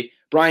offensively.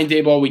 Brian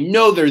Daboll, we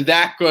know they're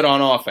that good on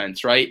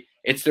offense, right?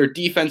 It's their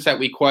defense that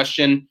we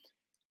question.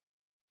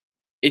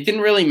 It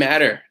didn't really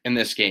matter in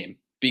this game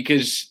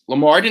because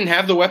Lamar didn't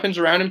have the weapons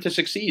around him to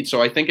succeed.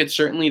 So I think it's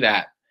certainly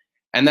that.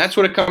 And that's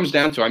what it comes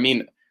down to. I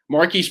mean,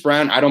 Marquise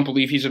Brown, I don't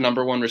believe he's a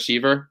number 1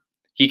 receiver.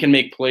 He can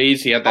make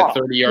plays. He had that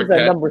 30-yard catch.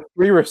 He's a number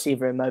 3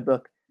 receiver in my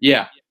book.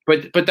 Yeah,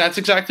 but that's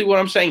exactly what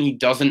I'm saying. He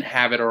doesn't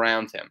have it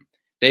around him.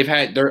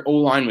 Their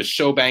O-line was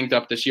so banged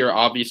up this year.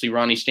 Obviously,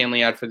 Ronnie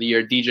Stanley out for the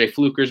year. DJ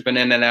Fluker's been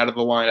in and out of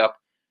the lineup.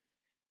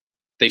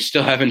 They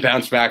still haven't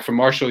bounced back from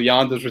Marshall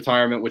Yanda's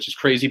retirement, which is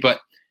crazy.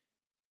 But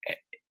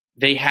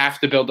they have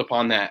to build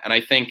upon that. And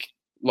I think,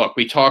 look,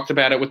 we talked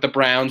about it with the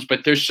Browns,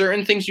 but there's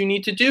certain things you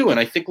need to do. And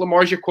I think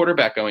Lamar's your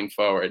quarterback going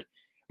forward.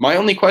 My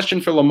only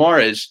question for Lamar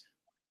is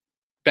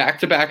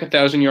back-to-back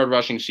 1,000-yard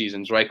rushing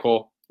seasons, right,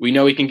 Cole? We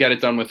know he can get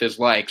it done with his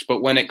legs.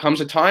 But when it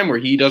comes a time where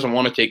he doesn't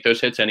want to take those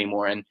hits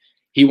anymore and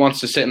he wants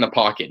to sit in the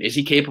pocket, is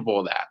he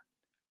capable of that?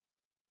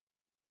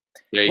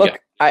 There you go.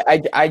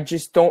 I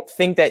just don't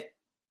think that,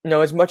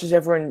 as much as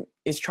everyone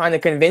is trying to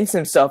convince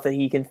himself that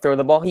he can throw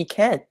the ball, he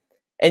can.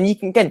 And he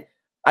can, again,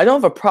 I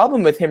don't have a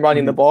problem with him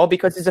running the ball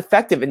because it's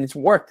effective and it's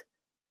worked.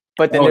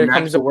 But then there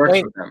comes a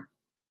point.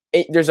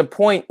 There's a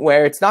point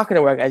where it's not going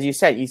to work. As you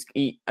said,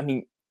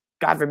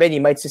 God forbid, he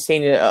might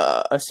sustain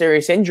a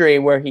serious injury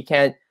where he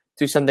can't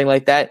do something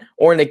like that.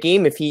 Or in a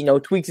game, if he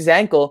tweaks his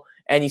ankle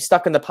and he's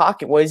stuck in the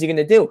pocket, what is he going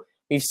to do?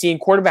 We've seen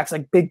quarterbacks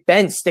like Big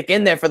Ben stick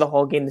in there for the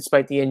whole game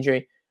despite the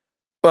injury.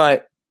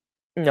 But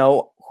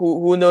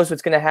who knows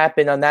what's going to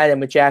happen on that end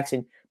with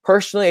Jackson?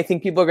 Personally, I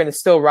think people are going to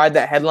still ride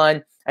that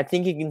headline. I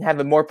think he can have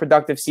a more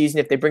productive season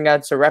if they bring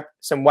out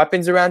some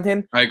weapons around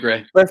him. I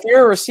agree. But if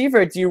you're a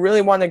receiver, do you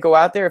really want to go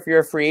out there if you're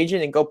a free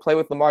agent and go play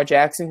with Lamar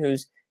Jackson,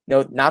 who's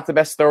not the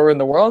best thrower in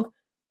the world?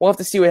 We'll have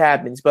to see what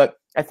happens. But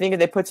I think if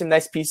they put some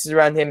nice pieces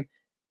around him,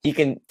 he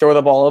can throw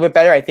the ball a little bit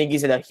better. I think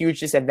he's at a huge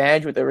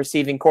disadvantage with the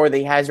receiving core that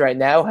he has right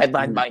now,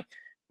 headlined by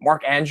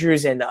Mark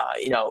Andrews and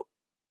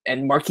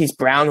and Marquise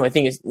Brown, who I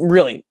think is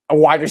really a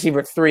wide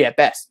receiver 3 at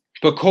best.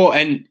 But Cole,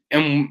 and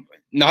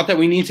not that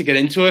we need to get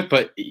into it,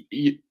 but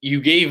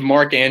you gave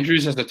Mark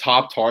Andrews as the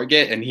top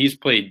target, and he's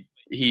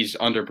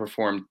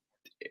underperformed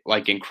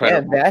like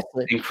incredible. Yeah,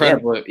 vastly.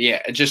 Incredible.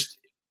 Yeah, just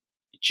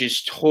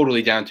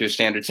totally down to a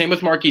standard. Same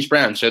with Marquise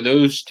Brown. So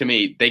those, to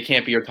me, they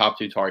can't be your top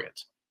 2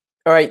 targets.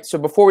 All right, so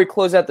before we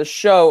close out the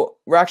show,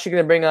 we're actually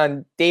going to bring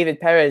on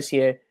David Perez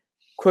here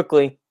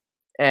quickly,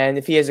 and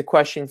if he has a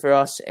question for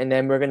us, and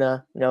then we're going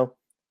to,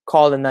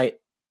 call the night.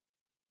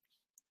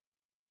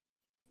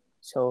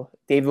 So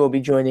David will be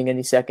joining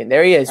any second.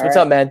 There he is. What's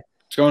up, man?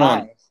 What's going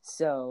on?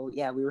 So,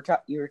 yeah,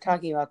 you were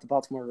talking about the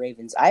Baltimore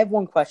Ravens. I have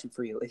one question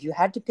for you. If you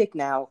had to pick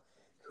now,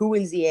 who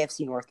wins the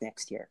AFC North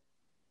next year?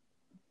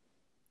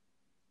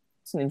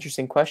 That's an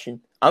interesting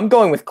question. I'm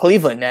going with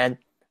Cleveland, man.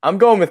 I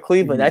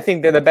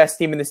think they're the best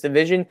team in this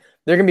division.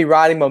 They're going to be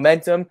riding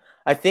momentum.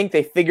 I think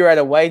they figure out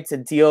a way to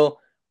deal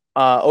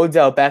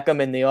Odell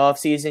Beckham in the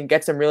offseason,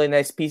 get some really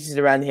nice pieces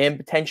around him,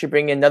 potentially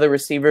bring in another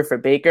receiver for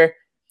Baker,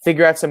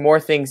 figure out some more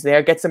things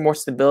there, get some more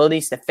stability.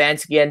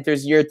 Stefanski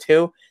enters year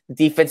 2. The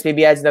defense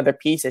maybe adds another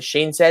piece. As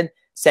Shane said,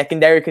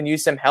 secondary can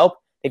use some help.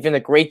 They've done a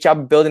great job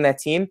of building that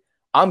team.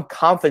 I'm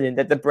confident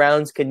that the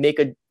Browns could make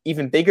an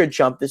even bigger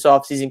jump this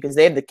offseason because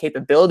they have the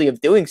capability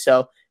of doing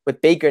so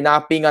with Baker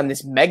not being on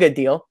this mega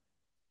deal,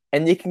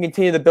 and they can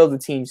continue to build the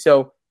team.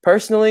 So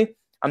personally,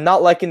 I'm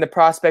not liking the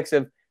prospects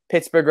of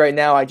Pittsburgh right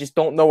now. I just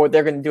don't know what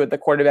they're going to do at the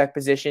quarterback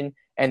position.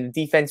 And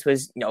the defense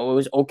was, it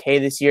was okay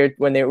this year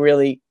when they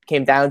really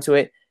came down to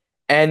it.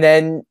 And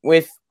then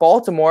with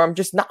Baltimore, I'm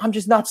just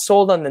not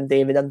sold on them,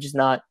 David. I'm just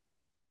not.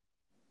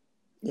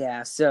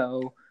 Yeah.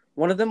 So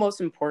one of the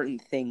most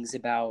important things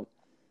about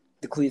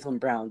the Cleveland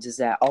Browns is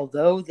that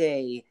although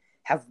they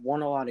have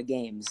won a lot of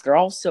games, they're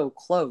also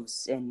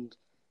close, and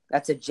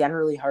that's a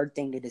generally hard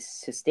thing to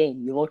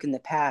sustain. You look in the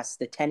past,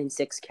 the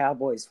 10-6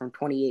 Cowboys from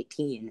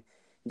 2018,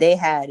 they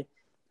had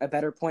a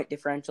better point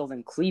differential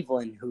than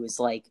Cleveland, who is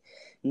like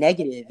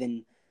negative.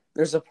 And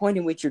there's a point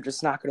in which you're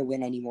just not going to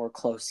win any more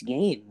close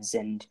games.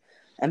 And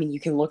I mean, you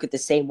can look at the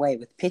same way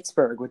with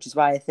Pittsburgh, which is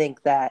why I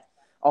think that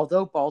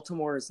although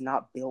Baltimore is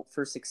not built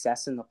for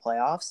success in the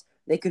playoffs,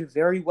 they could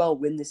very well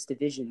win this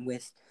division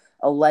with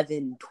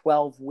 11,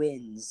 12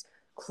 wins.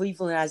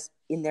 Cleveland has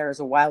in there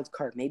as a wild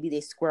card. Maybe they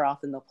square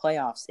off in the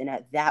playoffs, and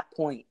at that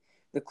point,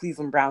 the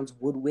Cleveland Browns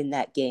would win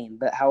that game.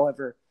 But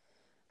however,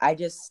 I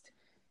just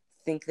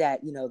think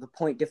that, the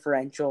point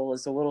differential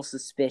is a little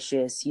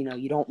suspicious.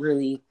 You don't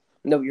really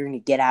know what you're going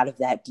to get out of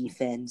that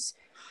defense.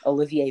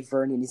 Olivier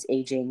Vernon is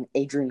aging.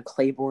 Adrian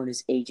Claiborne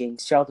is aging.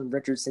 Sheldon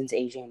Richardson's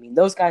aging. I mean,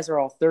 those guys are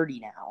all 30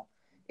 now.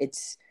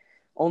 It's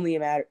only a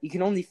matter – you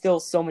can only fill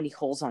so many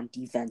holes on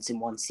defense in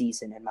one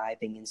season, in my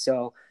opinion.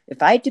 So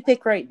if I had to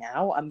pick right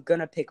now, I'm going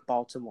to pick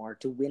Baltimore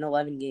to win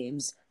 11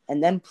 games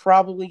and then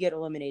probably get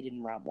eliminated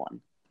in round 1.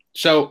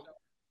 So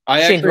I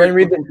Shane, actually do you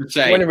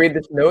want to read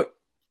this note?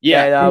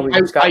 Yeah,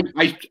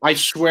 that, I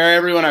swear,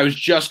 everyone, I was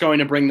just going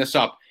to bring this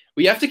up.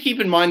 We have to keep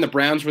in mind the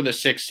Browns were the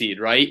 6th seed,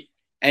 right?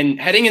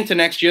 And heading into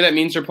next year, that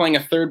means they're playing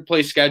a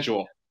third-place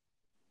schedule.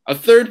 A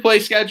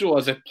third-place schedule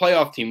as a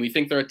playoff team. We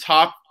think they're a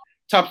top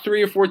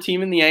 3 or 4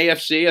 team in the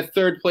AFC, a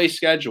third-place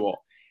schedule.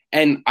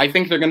 And I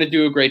think they're going to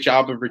do a great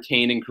job of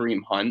retaining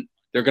Kareem Hunt.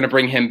 They're going to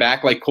bring him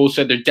back. Like Cole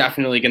said, they're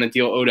definitely going to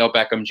deal Odell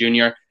Beckham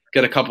Jr.,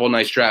 get a couple of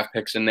nice draft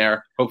picks in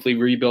there, hopefully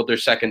rebuild their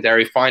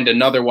secondary, find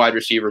another wide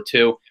receiver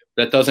too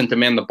that doesn't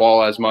demand the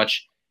ball as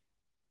much.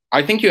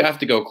 I think you have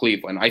to go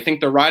Cleveland. I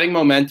think they're riding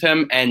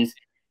momentum, and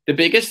the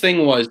biggest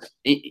thing was,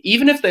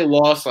 even if they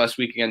lost last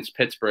week against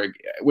Pittsburgh,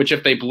 which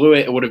if they blew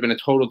it, it would have been a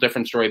total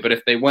different story, but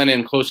if they went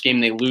in close game,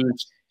 they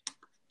lose.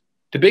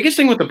 The biggest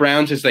thing with the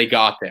Browns is they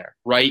got there,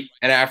 right?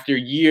 And after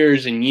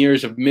years and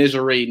years of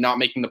misery, not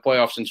making the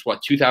playoffs since,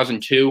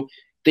 2002,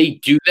 they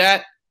do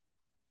that.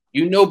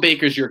 You know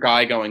Baker's your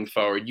guy going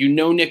forward. You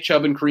know Nick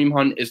Chubb and Kareem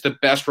Hunt is the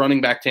best running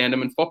back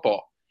tandem in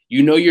football.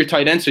 You know your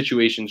tight end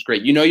situation is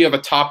great. You know you have a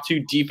top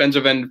 2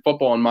 defensive end in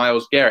football in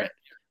Myles Garrett.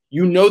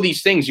 You know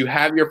these things. You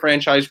have your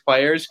franchise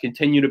players.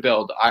 Continue to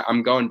build.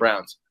 I'm going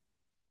Browns.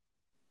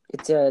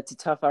 It's a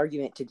tough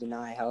argument to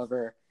deny.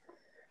 However,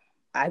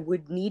 I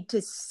would need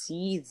to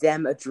see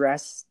them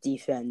address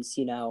defense.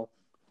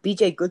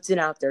 BJ Goodson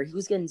out there, he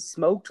was getting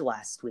smoked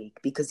last week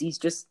because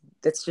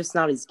that's just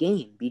not his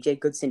game. BJ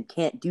Goodson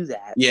can't do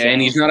that. Yeah,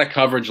 and he's not a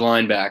coverage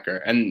linebacker,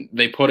 and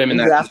they put him in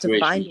that situation.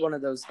 You have to find one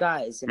of those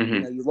guys,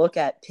 and you look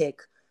at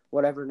pick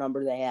whatever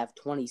number they have,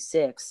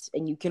 26,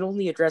 and you can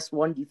only address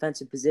one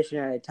defensive position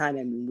at a time.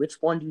 I mean,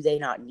 which one do they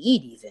not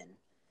need even?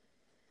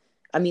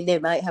 I mean, they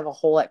might have a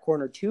hole at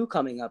corner 2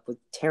 coming up with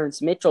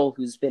Terrence Mitchell,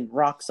 who's been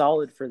rock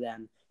solid for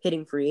them,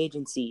 hitting free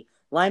agency.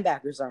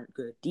 Linebackers aren't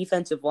good.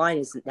 Defensive line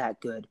isn't that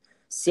good.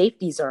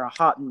 Safeties are a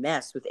hot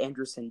mess with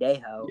Andrew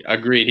Sendejo.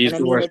 Agreed. He's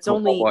the worst.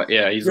 You're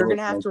going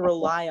to have to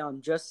rely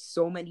on just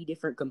so many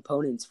different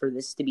components for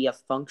this to be a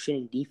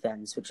functioning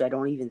defense, which I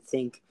don't even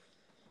think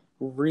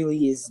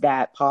really is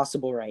that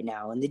possible right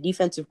now. And the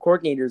defensive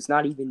coordinator is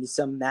not even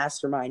some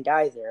mastermind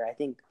either.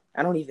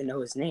 I don't even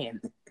know his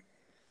name.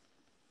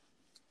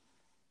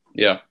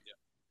 Yeah.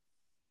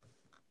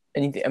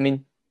 Anything? I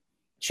mean,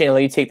 Shane,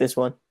 let you take this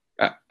one.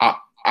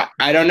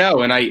 I don't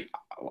know, and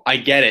I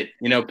get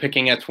it.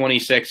 Picking at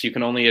 26, you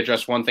can only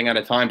address one thing at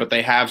a time, but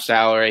they have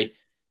salary.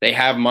 They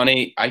have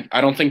money. I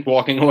don't think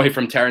walking away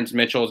from Terrence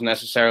Mitchell is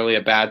necessarily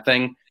a bad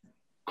thing.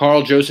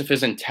 Carl Joseph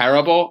isn't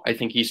terrible. I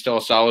think he's still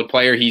a solid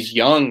player. He's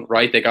young,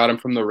 right? They got him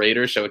from the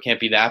Raiders, so it can't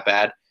be that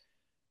bad.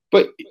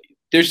 But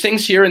there's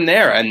things here and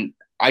there, and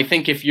I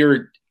think if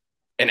you're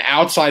an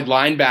outside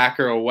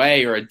linebacker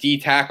away or a D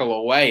tackle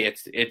away,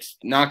 it's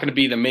not going to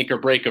be the make or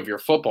break of your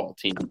football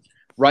team,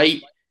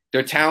 right?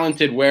 They're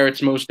talented where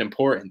it's most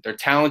important. They're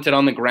talented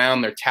on the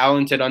ground. They're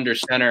talented under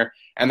center,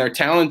 and they're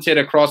talented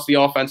across the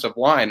offensive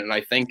line. And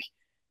I think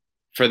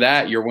for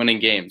that, you're winning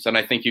games, and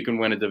I think you can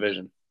win a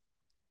division.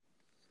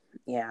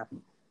 Yeah.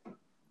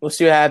 We'll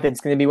see what happens.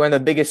 It's going to be one of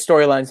the biggest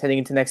storylines heading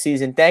into next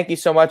season. Thank you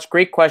so much.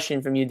 Great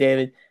question from you,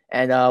 David.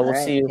 And we'll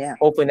see you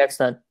hopefully next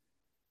time.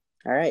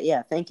 All right.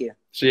 Yeah. Thank you.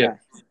 See ya.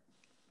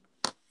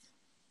 All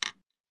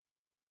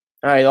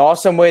right.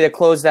 Awesome way to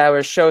close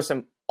our show.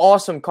 Some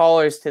awesome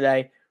callers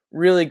today.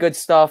 Really good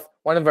stuff.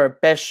 One of our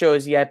best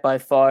shows yet by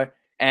far.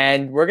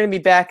 And we're going to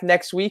be back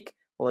next week.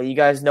 We'll let you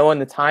guys know on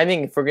the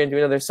timing. If we're going to do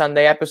another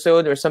Sunday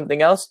episode or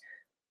something else,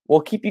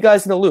 we'll keep you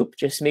guys in the loop.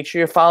 Just make sure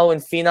you're following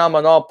Phenom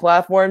on all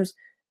platforms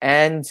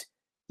and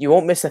you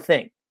won't miss a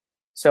thing.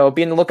 So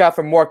be on the lookout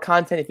for more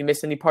content if you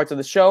missed any parts of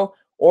the show,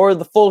 or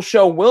the full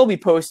show will be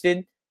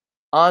posted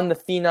on the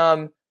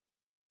Phenom.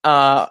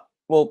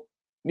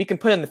 We can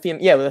put in the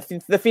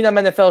Phenom, the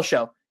Phenom NFL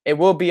show. It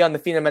will be on the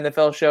Phenom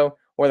NFL show,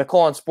 or the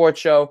Cole on Sports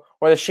show,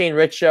 or the Shane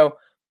Rich show.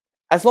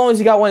 As long as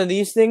you got one of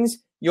these things,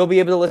 you'll be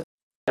able to listen.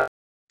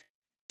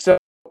 So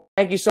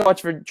thank you so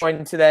much for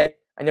joining today.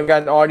 I know we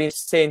got an audience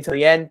to stay until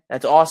the end.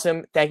 That's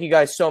awesome. Thank you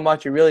guys so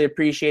much. I really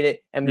appreciate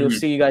it. And we'll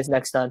see you guys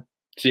next time.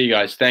 See you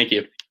guys. Thank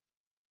you.